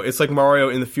Mario. It's like Mario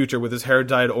in the future with his hair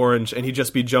dyed orange and he'd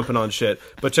just be jumping on shit.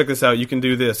 But check this out. You can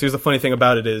do this. Here's the funny thing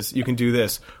about it is you can do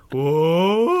this.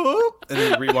 Whoa! And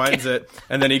then he rewinds it.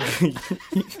 And then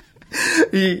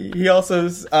he also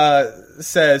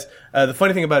says, the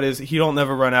funny thing about it is he don't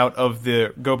never run out of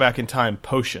the go back in time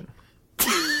potion.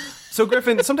 So,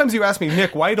 Griffin, sometimes you ask me,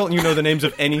 Nick, why don't you know the names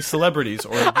of any celebrities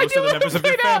or most of the members of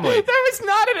your family? That was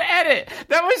not an edit.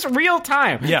 That was real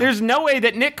time. Yeah. There's no way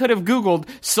that Nick could have Googled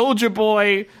Soulja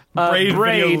Boy Braid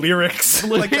video lyrics.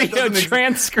 Video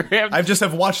transcript. I just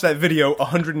have watched that video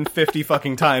 150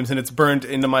 fucking times, and it's burned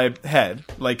into my head.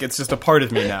 Like, it's just a part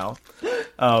of me now.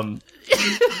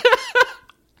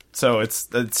 So it's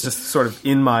just sort of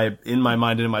in my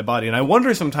mind and in my body, and I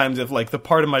wonder sometimes if like the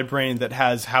part of my brain that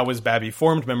has "How was Babby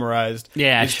formed" memorized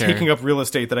is taking up real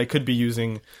estate that I could be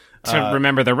using to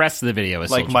remember the rest of the video.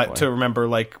 As like to remember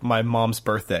like my mom's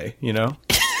birthday, you know.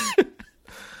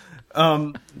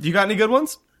 You got any good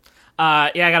ones? Yeah,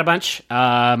 I got a bunch.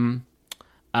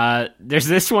 There's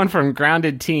this one from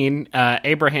Grounded Teen,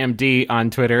 Abraham D on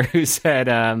Twitter, who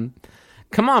said.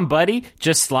 Come on, buddy.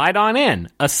 Just slide on in.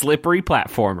 A slippery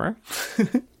platformer.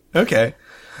 Okay.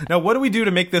 Now, what do we do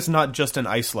to make this not just an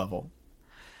ice level?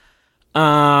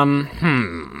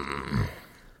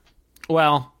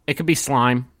 Well, it could be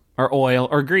slime or oil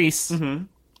or grease. Mm-hmm.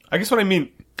 I guess what I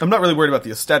mean, I'm not really worried about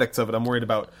the aesthetics of it. I'm worried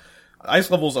about ice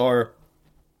levels are,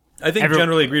 I think,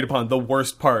 generally agreed upon the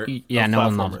worst part. Yeah, of no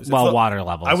one loves. Well, water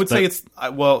levels. I would say it's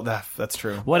that's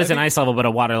true. What is an ice level? But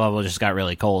a water level just got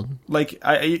really cold. Like,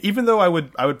 even though I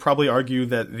would probably argue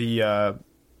that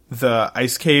the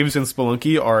ice caves in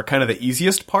Spelunky are kind of the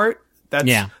easiest part.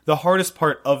 The hardest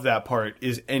part of that part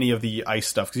is any of the ice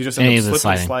stuff because you just end up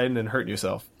slipping, sliding, and hurting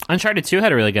yourself. Uncharted 2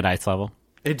 had a really good ice level.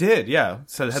 It did, yeah.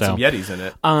 So it had some Yetis in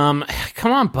it.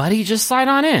 Come on, buddy, just slide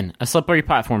on in. A slippery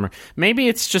platformer. Maybe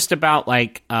it's just about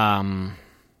like,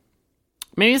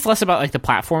 maybe it's less about like the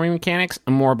platforming mechanics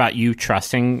and more about you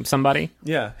trusting somebody.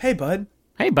 Yeah. Hey, bud.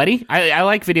 Hey, buddy. I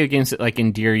like video games that like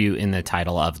endear you in the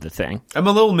title of the thing. I'm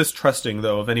a little mistrusting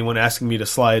though of anyone asking me to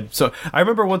slide. So I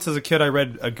remember once as a kid I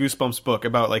read a Goosebumps book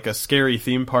about like a scary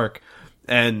theme park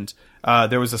and.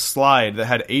 There was a slide that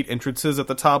had 8 entrances at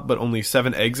the top, but only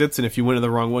 7 exits, and if you went in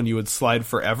the wrong one, you would slide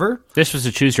forever. This was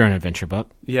a Choose Your Own Adventure book.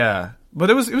 Yeah,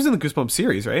 but it was in the Goosebumps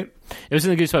series, right? It was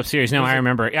in the Goosebumps series. No, I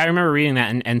remember reading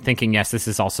that and thinking, yes, this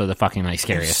is also the fucking like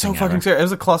scariest. So thing fucking ever. scary. I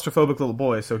was a claustrophobic little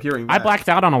boy, so hearing that, I blacked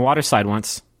out on a water slide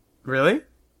once. Really?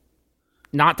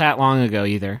 Not that long ago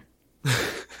either.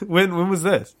 When was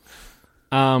this?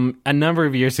 A number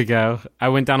of years ago, I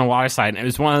went down a water slide, and it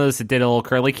was one of those that did a little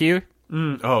curly cue.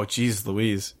 Oh, jeez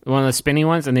Louise. One of the spinny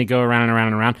ones, and they go around and around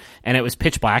and around, and it was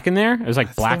pitch black in there. It was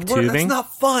like black tubing. That's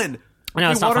not fun.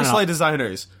 No, it's not water fun slide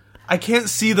designers. I can't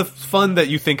see the fun that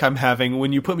you think I'm having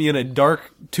when you put me in a dark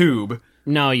tube.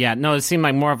 No, it seemed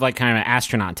like more of like kind of an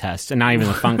astronaut test, and not even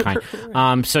the fun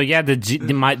kind. So yeah, the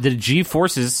G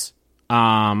forces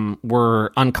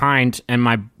were unkind, and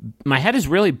my head is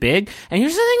really big. And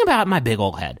here's the thing about my big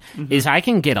old head is I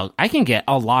can get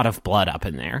a lot of blood up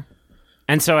in there.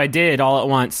 And so I did all at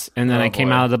once, and then I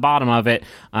came out of the bottom of it,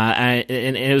 and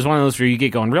it was one of those where you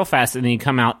get going real fast, and then you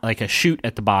come out like a chute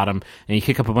at the bottom, and you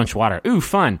kick up a bunch of water. Ooh,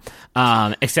 fun.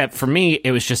 Except for me,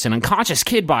 it was just an unconscious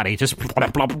kid body, just kind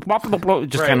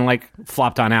of like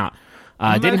flopped on out.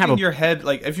 Didn't have your head,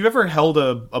 like, if you ever held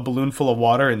a balloon full of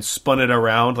water and spun it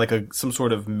around like some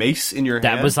sort of mace in your hand.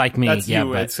 That was like me, that's yeah.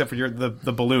 You, except for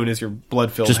the balloon is your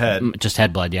blood-filled head. Just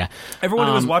head blood, yeah. Everyone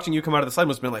who was watching you come out of the slide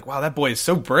must have been like, wow, that boy is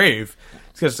so brave.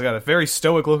 He's got a very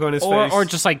stoic look on his face. Or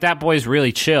just like, that boy's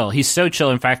really chill. He's so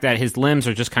chill, in fact, that his limbs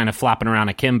are just kind of flopping around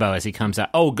akimbo as he comes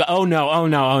out. Oh no.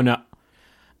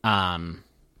 I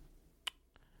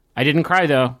didn't cry,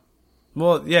 though.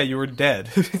 Well, yeah, you were dead.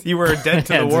 You were dead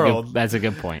to the world. That's a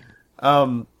good point.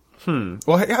 Well,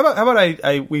 how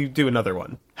about we do another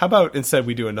one? How about instead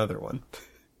we do another one?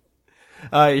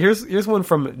 Here's one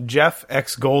from Jeff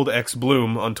X Gold X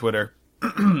Bloom on Twitter,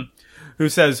 who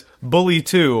says, "Bully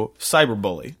 2,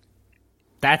 cyberbully."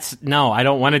 No, I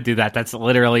don't want to do that. That's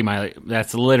literally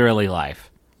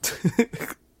life.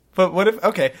 But what if?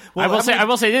 Okay, well, I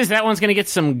will say this: that one's going to get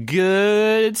some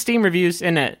good Steam reviews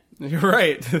in it. You're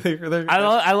right.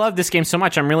 I love this game so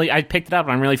much. I picked it up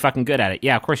and I'm really fucking good at it.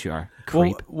 Yeah, of course you are.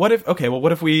 Creep. What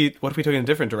if we took it in a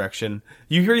different direction?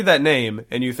 You hear that name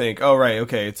and you think, oh right,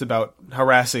 okay, it's about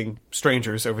harassing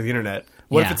strangers over the internet.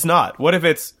 What if it's not? What if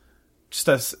it's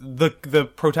just the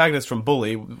protagonist from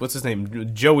Bully? What's his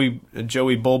name? Joey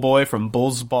Bullboy from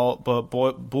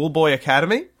Bullboy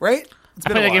Academy, right? I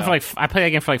played that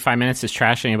game for like 5 minutes. It's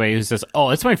trash. Anybody who says, "Oh,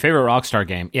 it's my favorite Rockstar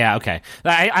game," yeah, okay.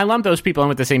 I lump those people in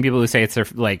with the same people who say it's their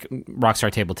like Rockstar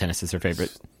Table Tennis is their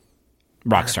favorite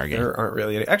Rockstar game. There aren't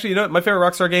really any. Actually, you know what? My favorite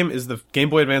Rockstar game is the Game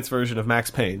Boy Advance version of Max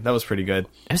Payne. That was pretty good.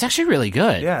 It was actually really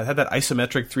good. Yeah, it had that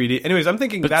isometric 3D. Anyways, I'm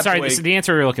thinking that's sorry. The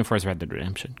answer we're looking for is Red Dead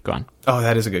Redemption. Go on. Oh,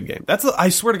 that is a good game. I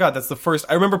swear to God, that's the first.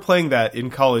 I remember playing that in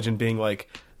college and being like,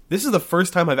 "This is the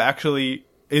first time I've actually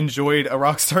enjoyed a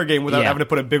Rockstar game without having to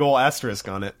put a big ole asterisk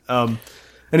on it."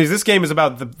 This game is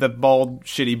about the bald,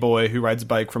 shitty boy who rides a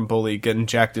bike from Bully getting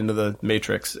jacked into the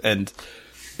Matrix, and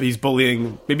he's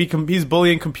bullying. He's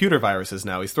bullying computer viruses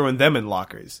now. He's throwing them in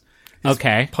lockers. He's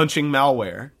punching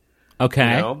malware.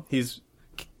 Okay, you know? He's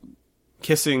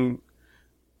kissing.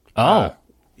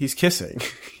 He's kissing.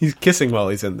 He's kissing while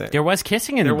he's in there. There was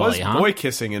kissing in Bully. There was boy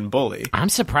kissing in Bully. I'm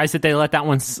surprised that they let that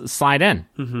one slide in.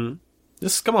 Mm-hmm.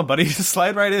 Just come on, buddy. Just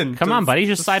slide right in. Come on, buddy.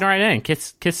 Just slide right in.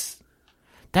 Kiss.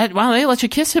 That wow, they let you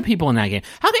kiss the people in that game.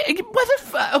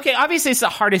 Okay, obviously it's the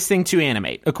hardest thing to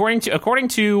animate. According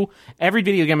to every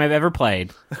video game I've ever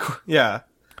played. Yeah.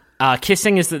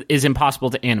 Kissing is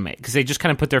impossible to animate because they just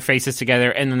kind of put their faces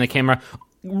together and then the camera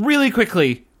really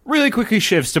quickly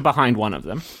shifts to behind one of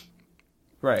them.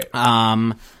 Right.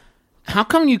 How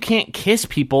come you can't kiss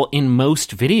people in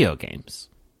most video games?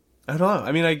 I don't know.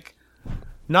 I mean,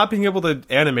 not being able to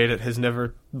animate it has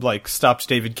never stopped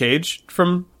David Cage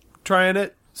from trying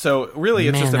it. So really,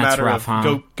 it's just a matter of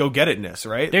go get itness,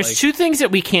 right? There's two things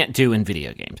that we can't do in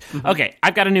video games. Mm-hmm. Okay,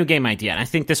 I've got a new game idea, and I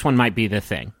think this one might be the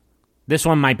thing. This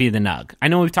one might be the nug. I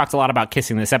know we've talked a lot about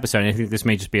kissing this episode, and I think this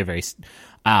may just be a very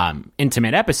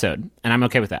intimate episode, and I'm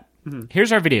okay with that. Mm-hmm.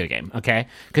 Here's our video game, okay?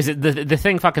 Because the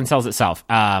thing fucking sells itself.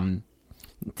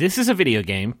 This is a video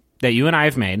game that you and I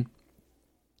have made.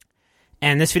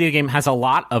 And this video game has a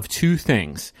lot of two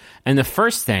things. And the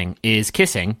first thing is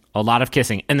kissing, a lot of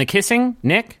kissing. And the kissing,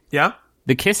 Nick? Yeah?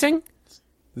 The kissing,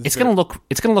 it's going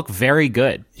to look very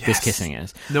good. Yes. This kissing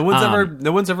is. No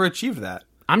one's ever achieved that.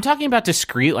 I'm talking about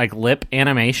discrete lip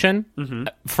animation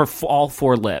for all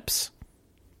 4 lips.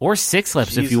 Or 6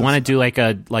 lips if you want to do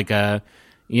a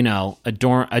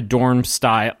dorm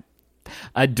style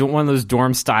one of those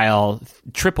dorm style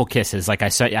triple kisses like I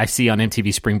see on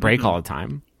MTV Spring Break all the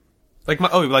time. Like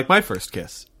my first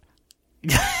kiss.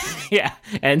 Yeah,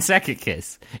 and second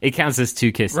kiss. It counts as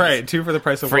 2 kisses. Right, 2 for the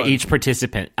price of 1. For each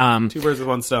participant. 2 birds with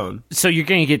 1 stone. So you're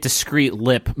going to get discrete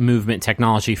lip movement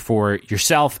technology for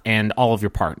yourself and all of your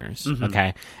partners,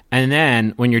 okay? And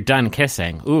then when you're done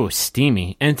kissing,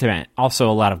 steamy, intimate, also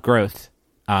a lot of growth.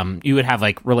 You would have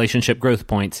relationship growth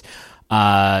points.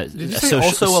 Did you say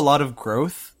also a lot of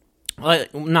growth?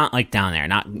 Not down there.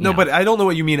 No, but I don't know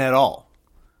what you mean at all.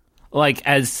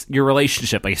 As your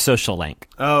relationship, social link.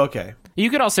 Oh, okay. You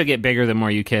could also get bigger the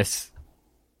more you kiss.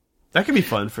 That could be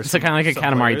fun for it's kind of like a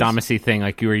Katamari Damacy thing,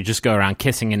 where you just go around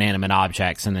kissing inanimate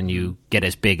objects and then you get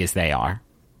as big as they are.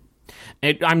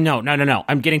 No.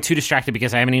 I'm getting too distracted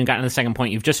because I haven't even gotten to the second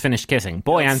point. You've just finished kissing.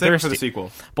 Boy, I'm thirsty. For the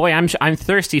sequel. Boy, I'm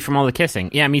thirsty from all the kissing.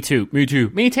 Yeah, me too.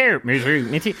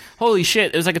 Holy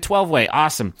shit, it was like a 12-way.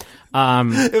 Awesome.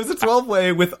 It was a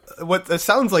 12-way with what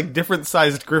sounds like different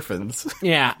sized griffins.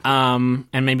 Yeah, and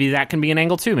maybe that can be an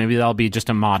angle too. Maybe that'll be just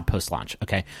a mod post-launch.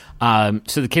 Okay.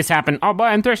 So the kiss happened. Oh boy,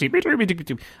 I'm thirsty.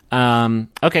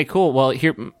 Okay, cool. Well,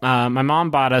 here, my mom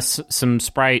bought us some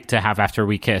Sprite to have after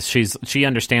we kiss. She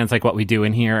understands what we do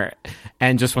in here,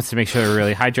 and just wants to make sure we're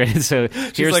really hydrated. So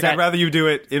she's like, I'd rather you do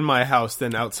it in my house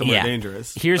than out somewhere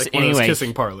dangerous. Here's one of those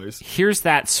kissing parlors. Here's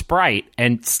that Sprite,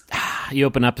 and you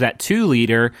open up that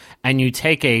 2-liter. And you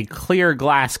take a clear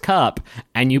glass cup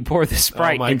and you pour the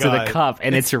Sprite into the cup,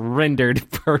 and it's rendered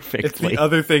perfectly. It's the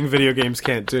other thing video games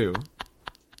can't do.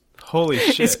 Holy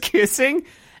shit. It's kissing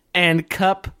and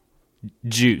cup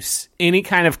juice. Any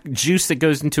kind of juice that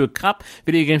goes into a cup,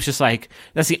 video games just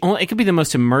that's the only. It could be the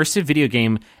most immersive video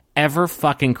game ever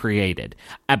fucking created.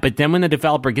 But then when the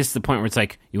developer gets to the point where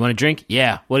it's you want a drink?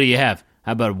 Yeah. What do you have?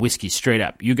 How about a whiskey straight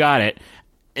up? You got it.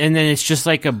 And then it's just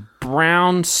like a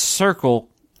brown circle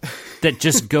that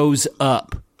just goes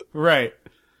up. Right.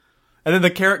 And then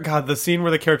the scene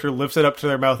where the character lifts it up to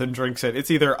their mouth and drinks it, it's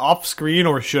either off screen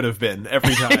or should have been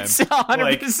every time. It's 100%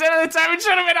 of the time it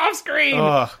should have been off screen.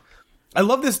 I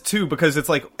love this too because it's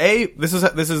like,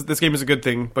 this game is a good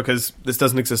thing because this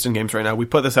doesn't exist in games right now. We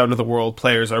put this out into the world.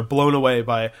 Players are blown away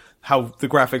by how the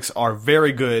graphics are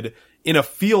very good in a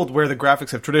field where the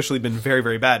graphics have traditionally been very,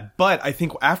 very bad. But I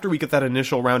think after we get that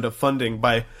initial round of funding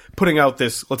by putting out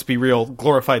this, let's be real,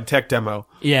 glorified tech demo.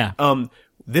 Yeah.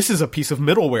 This is a piece of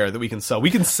middle-ware that we can sell.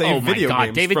 We can save video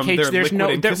games David from Cage, their there's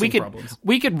liquid and kissing problems.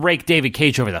 We could rake David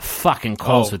Cage over the fucking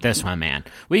coals with this one, man.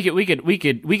 We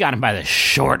got him by the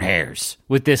short hairs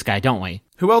with this guy, don't we?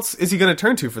 Who else is he going to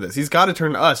turn to for this? He's got to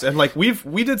turn to us. And like we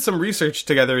did some research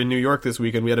together in New York this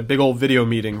week, and we had a big old video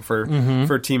meeting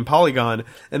for Team Polygon,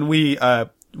 and we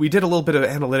did a little bit of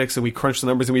analytics and we crunched the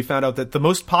numbers, and we found out that the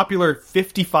most popular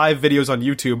 55 videos on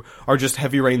YouTube are just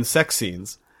Heavy Rain sex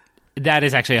scenes. That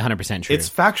is actually 100% true. It's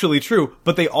factually true,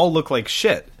 but they all look like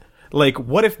shit. Like,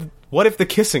 what if the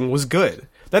kissing was good?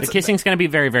 The kissing's going to be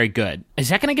very, very good. Is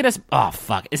that going to get us... Oh,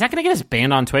 fuck. Is that going to get us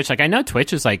banned on Twitch? Like, I know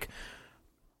Twitch is like...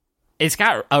 It's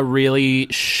got a really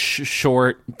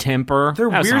short temper. They're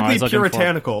weirdly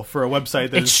puritanical for a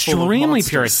website that is full of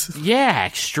monsters. Yeah,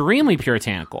 extremely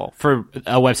puritanical for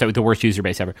a website with the worst user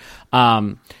base ever.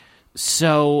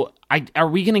 So, are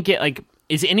we going to get, like...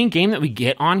 Is any game that we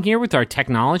get on here with our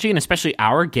technology, and especially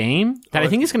our game, that I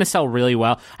think is going to sell really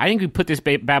well? I think we put this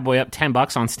bad boy up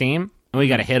 $10 on Steam, and we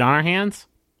got a hit on our hands.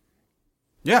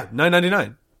 Yeah,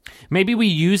 $9.99. Maybe we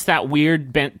use that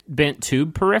weird bent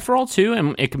tube peripheral too,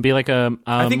 and it can be like a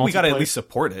I think we got to at least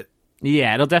support it.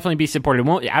 Yeah, it'll definitely be supported.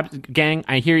 Gang,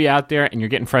 I hear you out there, and you're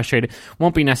getting frustrated.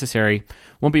 Won't be necessary.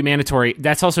 Won't be mandatory.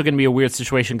 That's also going to be a weird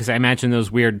situation because I imagine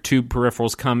those weird tube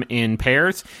peripherals come in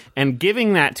pairs, and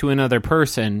giving that to another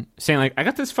person, saying like, "I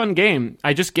got this fun game.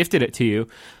 I just gifted it to you,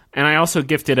 and I also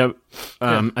gifted a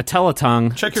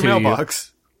Teletongue. Check your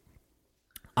mailbox."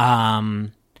 I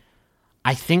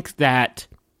think that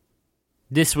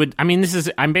this would. I mean,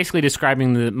 I'm basically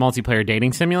describing the multiplayer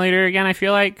dating simulator again. I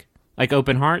feel like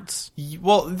Open Hearts.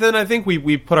 Well, then I think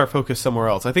we put our focus somewhere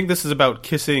else. I think this is about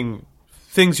kissing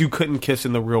things you couldn't kiss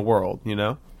in the real world, you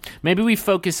know? Maybe we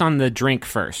focus on the drink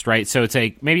first, right? So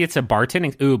maybe it's a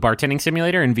bartending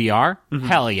simulator in VR. Mm-hmm.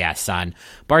 Hell yeah, son.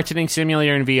 Bartending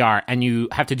simulator in VR, and you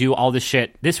have to do all this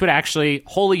shit. This would actually,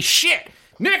 holy shit!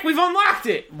 Nick, we've unlocked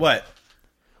it! What?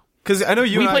 Because I know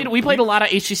we played a lot of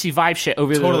HTC Vive shit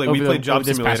over we played Job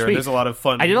Simulator, and there's a lot of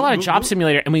fun. I did a lot of Job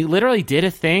Simulator, and we literally did a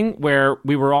thing where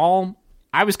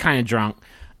I was kind of drunk,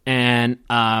 and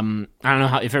I don't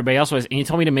know if everybody else was, and you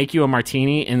told me to make you a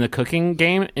martini in the cooking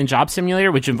game in Job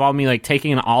Simulator, which involved me like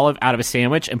taking an olive out of a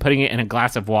sandwich and putting it in a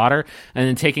glass of water, and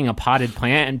then taking a potted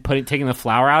plant and taking the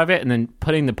flour out of it, and then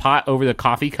putting the pot over the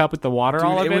coffee cup with the water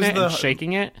all up in it and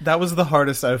shaking it. That was the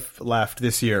hardest I've laughed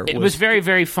this year. It was very,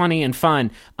 very funny and fun.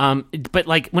 But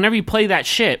like whenever you play that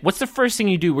shit, what's the first thing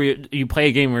you do where you play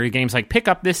a game where your game's like, pick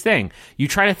up this thing? You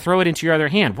try to throw it into your other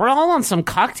hand. We're all on some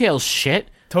cocktail shit.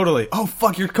 Totally. Oh,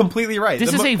 fuck, you're completely right.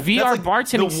 This is a VR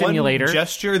bartending simulator. The one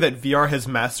gesture that VR has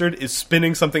mastered is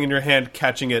spinning something in your hand,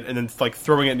 catching it, and then like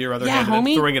throwing it in your other hand, and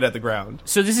then throwing it at the ground.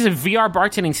 So this is a VR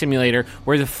bartending simulator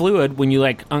where the fluid, when you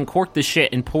like uncork the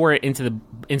shit and pour it into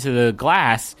the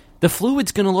glass, the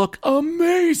fluid's gonna look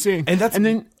amazing. And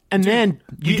then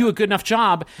you do a good enough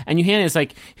job, and you hand it. It's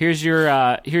like, here's your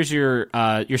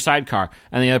sidecar,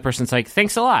 and the other person's like,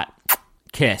 thanks a lot.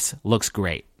 Kiss. Looks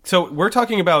great. So we're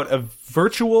talking about a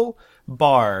virtual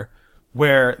bar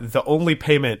where the only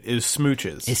payment is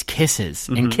smooches. Is kisses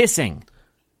and kissing.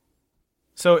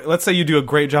 So let's say you do a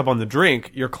great job on the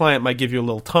drink, your client might give you a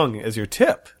little tongue as your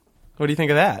tip. What do you think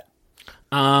of that?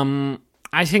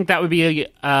 I think that would be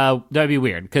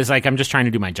weird because like I'm just trying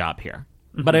to do my job here.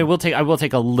 Mm-hmm. But I will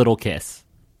take a little kiss.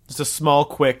 Just a small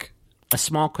quick.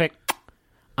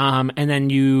 And then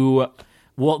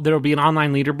there'll be an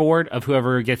online leaderboard of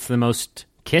whoever gets the most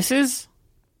kisses.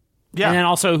 Yeah. And then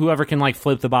also whoever can like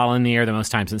flip the bottle in the air the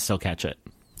most times and still catch it.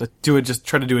 Just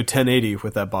try to do a 1080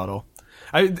 with that bottle.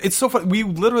 It's so fun. We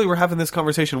literally were having this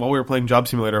conversation while we were playing Job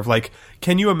Simulator of like,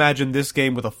 can you imagine this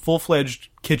game with a full-fledged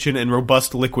kitchen and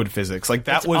robust liquid physics? Like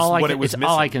that was what it was missing. It's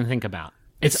all I can think about.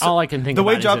 All I can think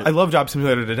about. I love Job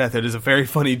Simulator to death. It is a very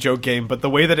funny joke game, but the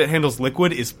way that it handles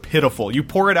liquid is pitiful. You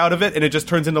pour it out of it, and it just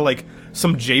turns into like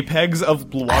some JPEGs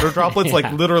of water droplets. Yeah.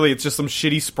 Like literally, it's just some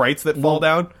shitty sprites that fall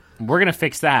down. We're gonna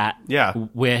fix that. Yeah.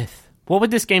 With what would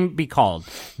this game be called?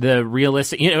 The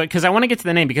realistic, because I want to get to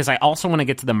the name because I also want to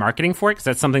get to the marketing for it because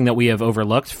that's something that we have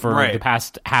overlooked for the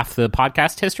past half the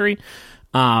podcast history.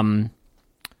 What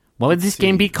would this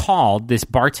game be called? This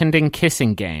bartending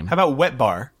kissing game. How about Wet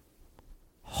Bar?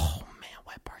 Oh man,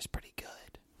 Wet Bar's pretty good.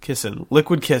 Kissing.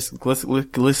 Liquid kiss.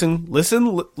 Listen,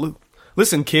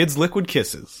 kids. Liquid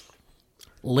kisses.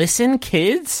 Listen,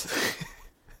 kids?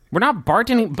 We're not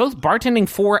bartending. Both bartending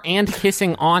for and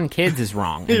kissing on kids is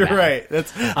wrong. You're right. I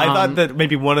thought that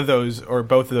maybe one of those or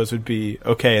both of those would be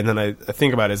okay, and then I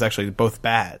think about it as actually both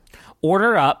bad.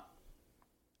 Order up.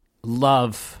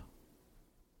 Love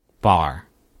bar.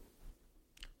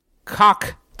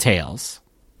 Cocktails.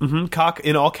 Mm-hmm. Cock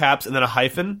in all caps and then a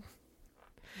hyphen.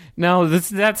 No,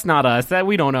 that's not us. That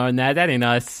we don't own that. That ain't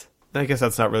us. I guess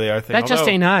that's not really our thing. That just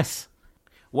ain't us.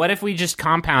 What if we just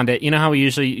compound it? You know how we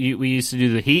used to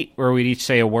do the heat, where we'd each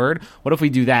say a word. What if we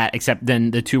do that? Except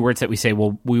then the two words that we say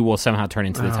we will somehow turn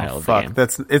into the title of the game.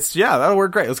 That'll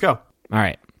work great. Let's go. All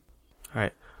right.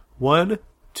 1,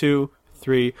 2,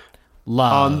 3.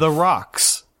 Love on the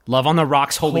rocks. Love on the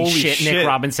rocks. Holy shit, Nick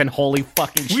Robinson. Holy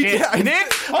fucking shit,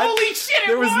 Nick. Holy shit!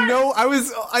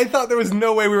 I thought there was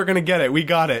no way we were gonna get it. We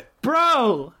got it,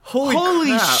 bro.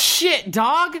 Holy shit,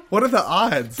 dog. What are the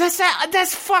odds?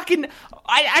 That's fucking.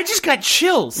 I just got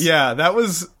chills. Yeah, that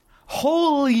was...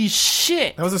 Holy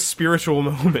shit. That was a spiritual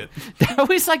moment. That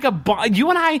was like a bond.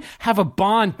 You and I have a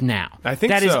bond now. I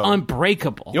think that is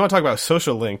unbreakable. You want to talk about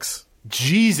social links?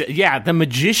 Jesus. Yeah, the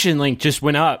magician link just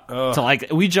went up to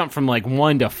we jumped from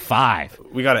 1 to 5.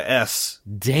 We got an S.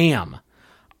 Damn.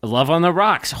 Love on the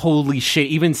Rocks. Holy shit.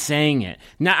 Even saying it.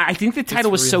 Now, I think the title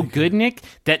was really so good, Nick,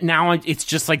 that now it's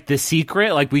just the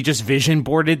secret. We just vision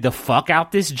boarded the fuck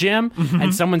out this gym,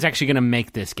 and someone's actually going to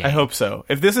make this game. I hope so.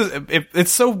 If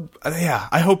it's so, yeah,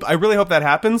 I really hope that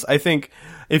happens. I think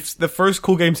if the first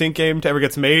Cool Games Inc. game to ever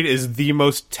gets made is the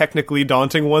most technically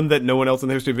daunting one that no one else in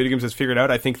the history of video games has figured out,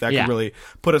 I think that could really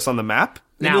put us on the map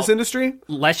in this industry.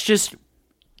 Let's just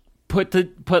put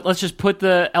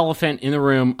the elephant in the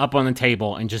room up on the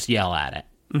table and just yell at it.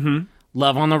 Mm-hmm.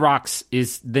 Love on the Rocks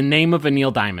is the name of a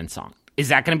Neil Diamond song. Is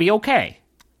that going to be okay?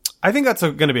 I think that's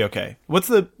going to be okay. What's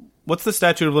the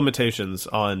statute of limitations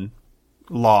on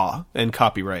law and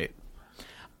copyright?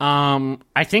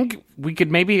 I think we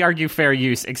could maybe argue fair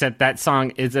use, except that song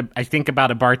is I think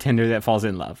about a bartender that falls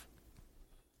in love.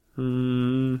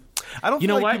 I don't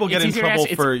feel like people get in trouble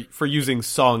for using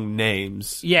song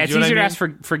names. Yeah, it's easier to ask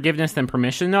for forgiveness than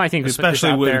permission, though. I think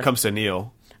especially when it comes to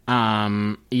Neil.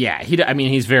 Yeah,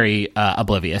 he's very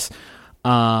oblivious.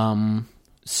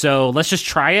 So let's just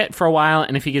try it for a while,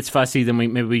 and if he gets fussy, then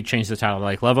maybe we change the title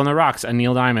to Love on the Rocks, a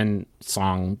Neil Diamond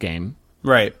song game.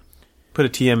 Right. Put a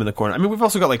TM in the corner. I mean, we've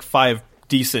also got 5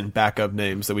 decent backup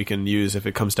names that we can use if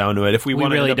it comes down to it. If we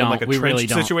want to end up in a trench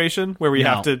situation where we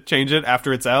have to change it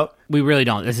after it's out. We really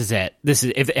don't. This is it.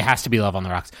 It has to be Love on the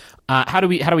Rocks. How do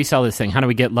we sell this thing? How do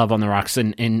we get Love on the Rocks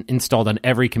and installed on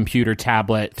every computer,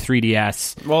 tablet,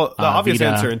 3DS? Well, the obvious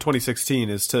Vita? answer in 2016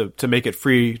 is to make it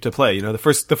free to play. The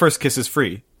first kiss is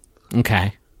free.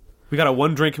 Okay. We got a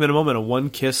 1 drink minimum and a 1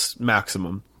 kiss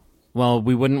maximum. Well,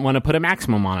 we wouldn't want to put a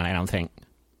maximum on it, I don't think.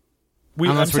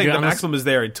 I'm saying the maximum is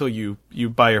there until you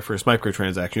buy your first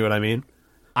microtransaction. You know what I mean?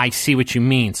 I see what you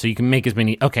mean. So you can make as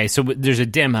many. Okay, so there's a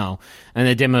demo, and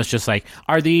the demo is just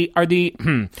are the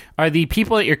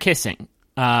people that you're kissing?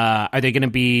 Are they going to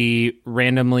be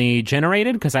randomly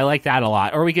generated? Because I like that a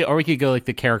lot. Or we could go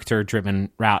the character driven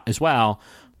route as well.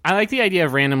 I like the idea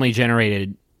of randomly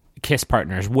generated kiss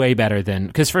partners way better than,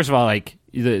 because first of all,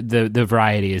 the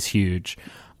variety is huge.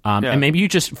 And maybe you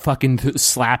just fucking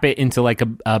slap it into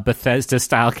a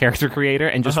Bethesda-style character creator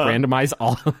and just randomize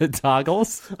all of the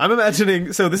toggles. I'm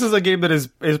imagining... So this is a game that is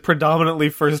predominantly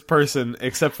first-person,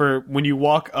 except for when you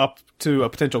walk up to a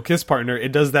potential kiss partner,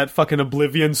 it does that fucking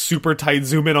Oblivion super tight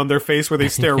zoom-in on their face where they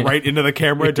stare right into the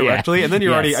camera directly, and then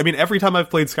you're already... I mean, every time I've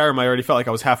played Skyrim, I already felt like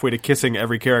I was halfway to kissing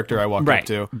every character I walked up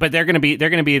to. But they're gonna be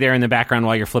there in the background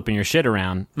while you're flipping your shit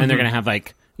around, and they're gonna have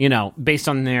based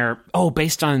on their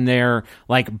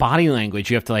body language,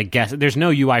 you have to guess. There's no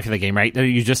UI for the game, right?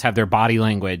 You just have their body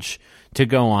language to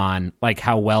go on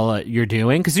how well you're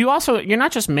doing. Because you're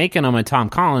not just making them a Tom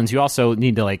Collins. You also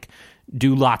need to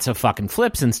do lots of fucking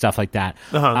flips and stuff like that.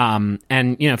 And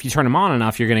if you turn them on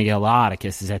enough, you're going to get a lot of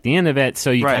kisses at the end of it. So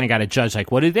you kind of got to judge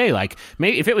what do they like.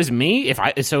 Maybe if it was me,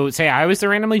 say I was the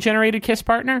randomly generated kiss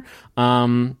partner.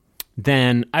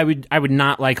 Then I would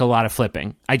not like a lot of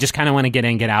flipping. I just kind of want to get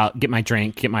in, get out, get my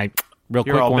drink, get my real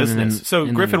quick one. Business.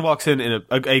 Griffin walks in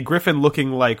a Griffin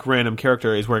looking like random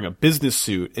character is wearing a business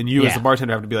suit, and you as the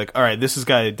bartender have to be like, all right, this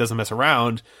guy doesn't mess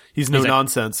around. He's no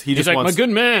nonsense. He's just wants... my good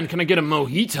man, can I get a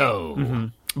mojito? Mm-hmm.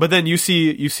 But then you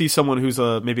see someone who's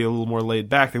maybe a little more laid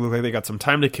back. They look like they got some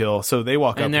time to kill, so they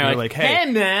walk up and they're like, hey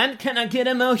man, can I get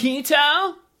a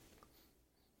mojito?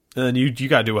 And then you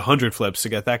got to do 100 flips to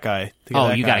get that guy.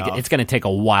 You got to get. It's going to take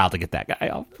a while to get that guy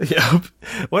off. Yep.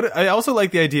 I also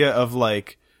like the idea of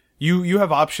you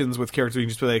have options with characters. You can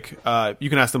just be like, you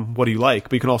can ask them, what do you like?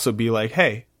 But you can also be like,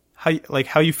 hey,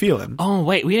 how you feeling? Oh,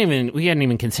 wait, we hadn't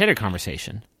even considered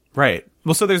conversation. Right.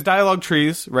 Well, so there's dialogue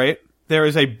trees, right? There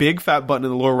is a big fat button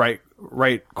in the lower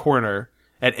right corner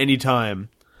at any time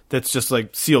that's just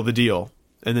like seal the deal.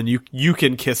 And then you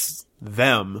can kiss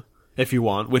them if you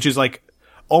want, which is like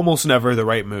almost never the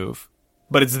right move.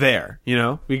 But it's there, you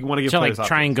know? We want to give players like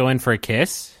try and go in for a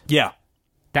kiss? Yeah.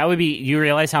 That would be. You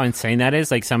realize how insane that is?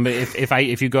 Like somebody,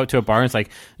 if you go to a bar and it's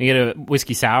like you get a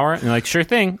whiskey sour and they're like, sure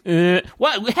thing.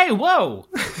 What? Hey, whoa!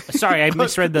 Sorry, I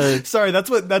misread the. Sorry, that's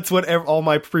what all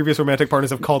my previous romantic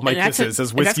partners have called my kisses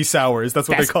as whiskey sours. That's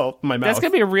what they call my mouth. That's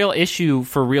gonna be a real issue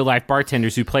for real life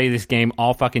bartenders who play this game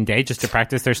all fucking day just to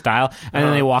practice their style, and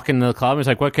then they walk into the club and it's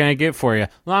like, what can I get for you?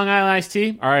 Long Island iced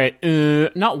tea. All right.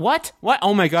 Not what? What?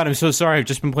 Oh my god, I'm so sorry. I've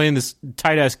just been playing this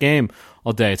tight ass game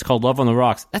all day. It's called Love on the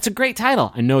Rocks. That's a great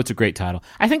title. I know it's a great title.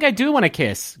 I think I do want to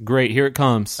kiss. Great, here it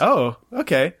comes. Oh,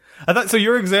 okay. I thought so.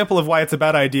 Your example of why it's a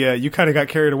bad idea, you kind of got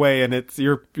carried away, and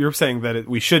you're saying that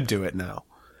we should do it now.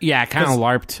 Yeah, I kind of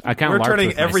LARPed. We're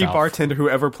turning every bartender who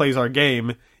ever plays our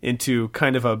game into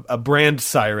kind of a brand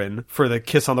siren for the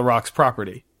Kiss on the Rocks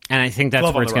property. And I think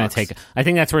that's where it's going to take. I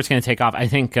think that's where it's going to take off. I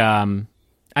think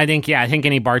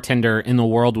any bartender in the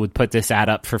world would put this ad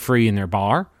up for free in their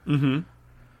bar. Mm-hmm.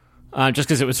 Just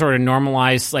because it would sort of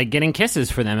normalize like getting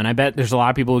kisses for them, and I bet there's a lot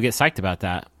of people who get psyched about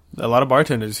that. A lot of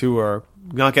bartenders who are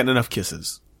not getting enough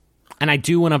kisses. And I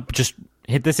do want to just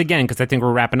hit this again because I think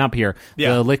we're wrapping up here.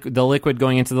 Yeah. The liquid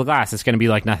going into the glass, it's going to be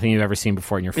like nothing you've ever seen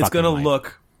before in your fucking life. It's going to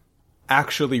look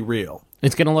actually real.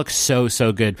 It's going to look so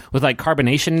good with like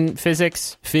carbonation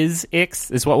physics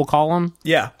is what we'll call them.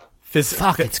 Yeah. It's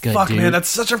good, fuck, dude. Man, that's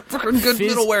such a fucking good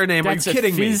middleware name. Are you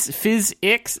kidding me?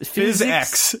 Phys-X.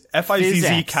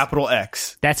 Fizz, capital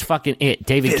X. That's fucking it.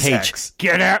 David Cage.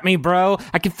 Get at me, bro.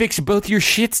 I can fix both your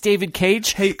shits, David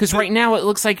Cage. Hey, because right now it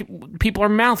looks like people are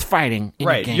mouth fighting.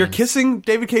 Right. You're kissing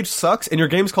David Cage sucks, and your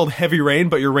game's called Heavy Rain,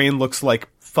 but your rain looks like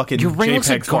fucking your rain looks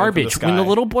like garbage. When the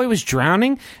little boy was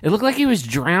drowning, it looked like he was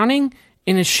drowning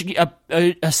in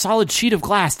a solid sheet of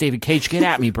glass. David Cage, get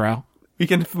at me, bro. We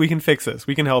can fix this.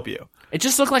 We can help you. It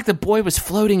just looked like the boy was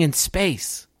floating in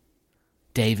space.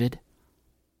 David.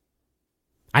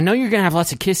 I know you're going to have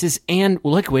lots of kisses and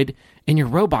liquid in your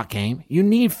robot game. You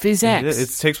need Phys-X.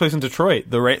 It takes place in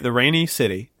Detroit, the rainy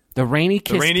city. The rainy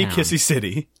kissy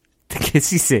city. The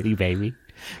kissy city, baby.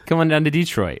 Come on down to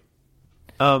Detroit.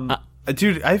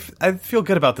 Dude, I feel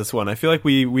good about this one. I feel like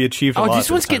we achieved a lot. Oh, this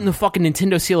one's getting the fucking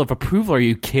Nintendo seal of approval. Are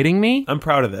you kidding me? I'm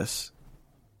proud of this.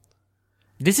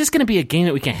 This is going to be a game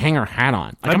that we can hang our hat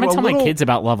on. Like, I'm going to tell my kids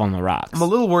about Love on the Rocks. I'm a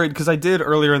little worried because I did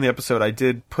earlier in the episode, I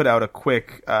did put out a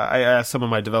quick, I asked some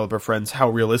of my developer friends how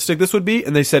realistic this would be,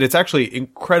 and they said it's actually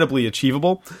incredibly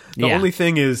achievable. The only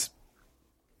thing is,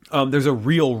 there's a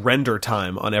real render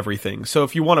time on everything. So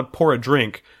if you want to pour a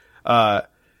drink, to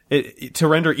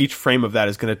render each frame of that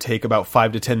is going to take about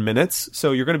 5 to 10 minutes.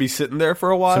 So you're going to be sitting there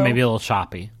for a while. So maybe a little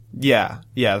choppy. Yeah.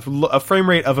 A frame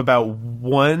rate of about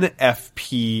 1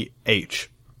 FPH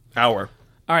hour.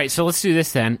 All right, so let's do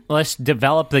this then. Let's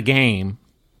develop the game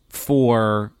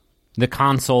for the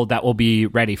console that will be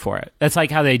ready for it. That's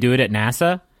like how they do it at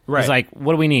NASA. Right. It's like,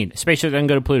 what do we need? A spaceship that can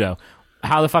go to Pluto.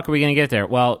 How the fuck are we going to get there?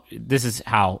 Well, this is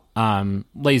how.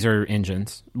 Laser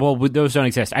engines. Well, those don't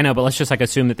exist. I know, but let's just like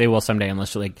assume that they will someday, and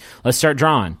let's start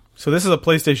drawing. So this is a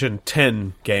PlayStation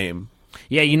 10 game.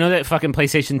 Yeah, you know that fucking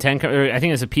PlayStation 10, or I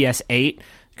think it was a PS8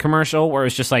 commercial where it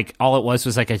was just like, all it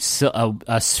was like a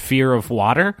sphere of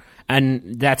water,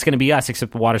 and that's going to be us,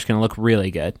 except the water's going to look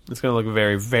really good. It's going to look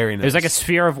very, very nice. There's like a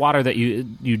sphere of water that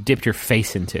you dip your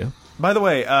face into. By the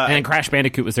way... and then Crash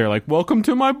Bandicoot was there like, welcome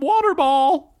to my water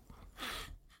ball!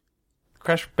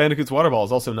 Crash Bandicoot's water ball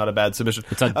is also not a bad submission.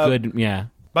 It's a good... yeah.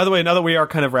 By the way, now that we are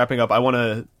kind of wrapping up, I want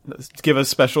to give a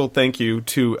special thank you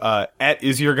to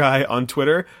 @isyourguy on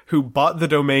Twitter, who bought the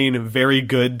domain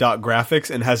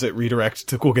verygood.graphics and has it redirect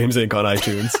to Cool Games Inc. on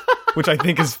iTunes, which I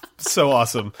think is so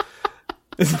awesome.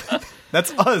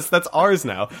 That's us. That's ours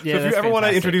now. Yeah, so if you ever want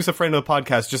to introduce a friend to the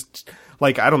podcast, just,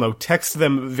 like, I don't know, text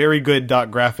them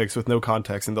verygood.graphics with no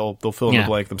context, and they'll fill in the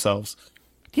blank themselves.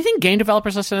 Do you think game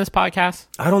developers listen to this podcast?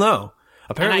 I don't know.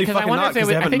 Apparently fucking not, because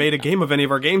they haven't made a game of any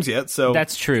of our games yet, so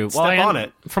that's true. Step on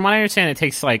it. From what I understand, it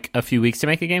takes like a few weeks to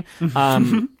make a game.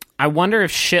 I wonder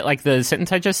if shit like the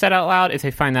sentence I just said out loud, if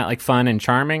they find that like fun and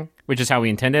charming, which is how we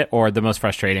intend it, or the most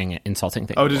frustrating, insulting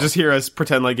thing. Oh, to just hear us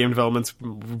pretend like game development's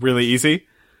really easy?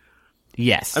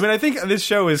 Yes. I mean, I think this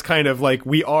show is kind of like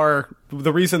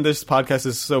the reason this podcast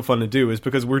is so fun to do is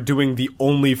because we're doing the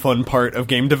only fun part of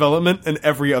game development, and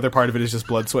every other part of it is just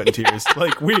blood, sweat, and tears.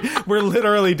 Like, we're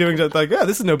literally doing just like, yeah,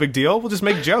 this is no big deal. We'll just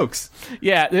make jokes.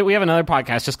 Yeah, we have another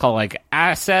podcast just called, like,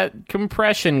 Asset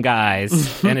Compression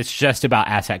Guys, and it's just about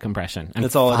asset compression. And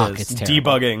that's all it is. It's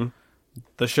debugging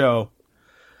the show.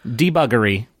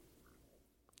 Debuggery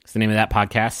is the name of that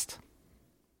podcast.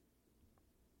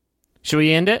 Should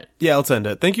we end it? Yeah, let's end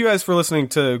it. Thank you guys for listening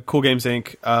to Cool Games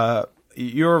Inc.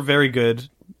 You're very good.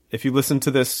 If you listen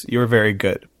to this, you're very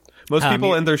good. Most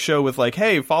people end their show with like,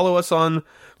 hey, follow us on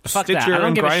Stitcher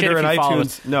and Grindr and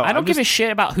iTunes. No, I don't give a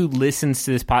shit about who listens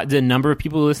to this the number of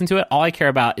people who listen to it. All I care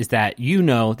about is that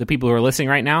the people who are listening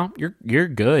right now, you're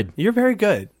good. You're very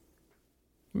good.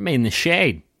 You're made in the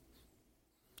shade.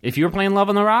 If you were playing Love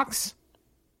on the Rocks,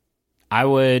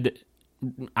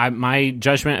 my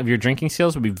judgment of your drinking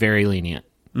skills would be very lenient.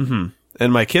 Mm-hmm.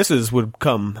 And my kisses would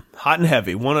come hot and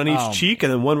heavy, one on each cheek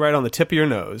and then one right on the tip of your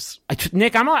nose.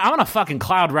 Nick, I'm on a fucking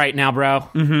cloud right now, bro.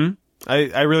 Mm-hmm.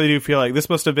 I really do feel like this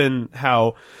must have been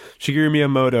how Shigeru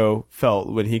Miyamoto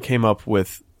felt when he came up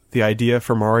with the idea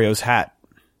for Mario's hat.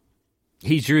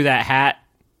 He drew that hat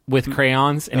with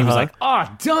crayons, and he was like, oh,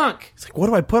 dunk! He's like, what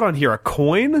do I put on here, a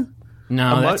coin?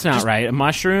 No, that's not right. A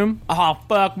mushroom? Oh,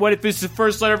 fuck, what if this is the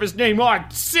first letter of his name? Oh, I'm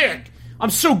sick! I'm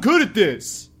so good at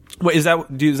this! Wait, is that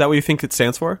what you think it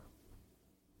stands for?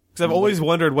 Because I've always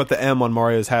wondered what the M on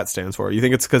Mario's hat stands for. You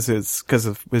think it's because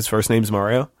of his first name's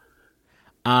Mario?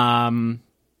 Yeah,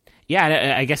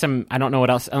 I guess I don't know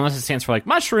what else, unless it stands for like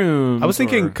mushroom. I was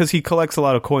thinking, because he collects a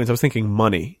lot of coins, I was thinking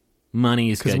money. Money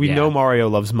is good, because we know Mario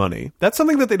loves money. That's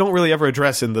something that they don't really ever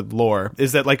address in the lore,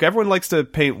 is that like everyone likes to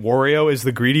paint Wario as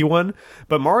the greedy one,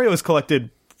 but Mario has collected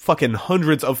fucking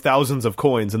hundreds of thousands of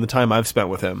coins in the time I've spent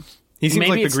with him. He seems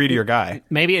like the greedier guy.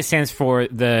 Maybe it stands for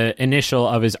the initial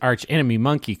of his arch enemy,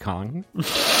 Monkey Kong.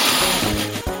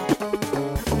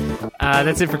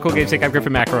 That's it for Cool Games Inc. I'm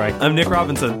Griffin McElroy. I'm Nick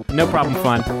Robinson. No problem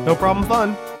fun. No problem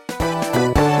fun.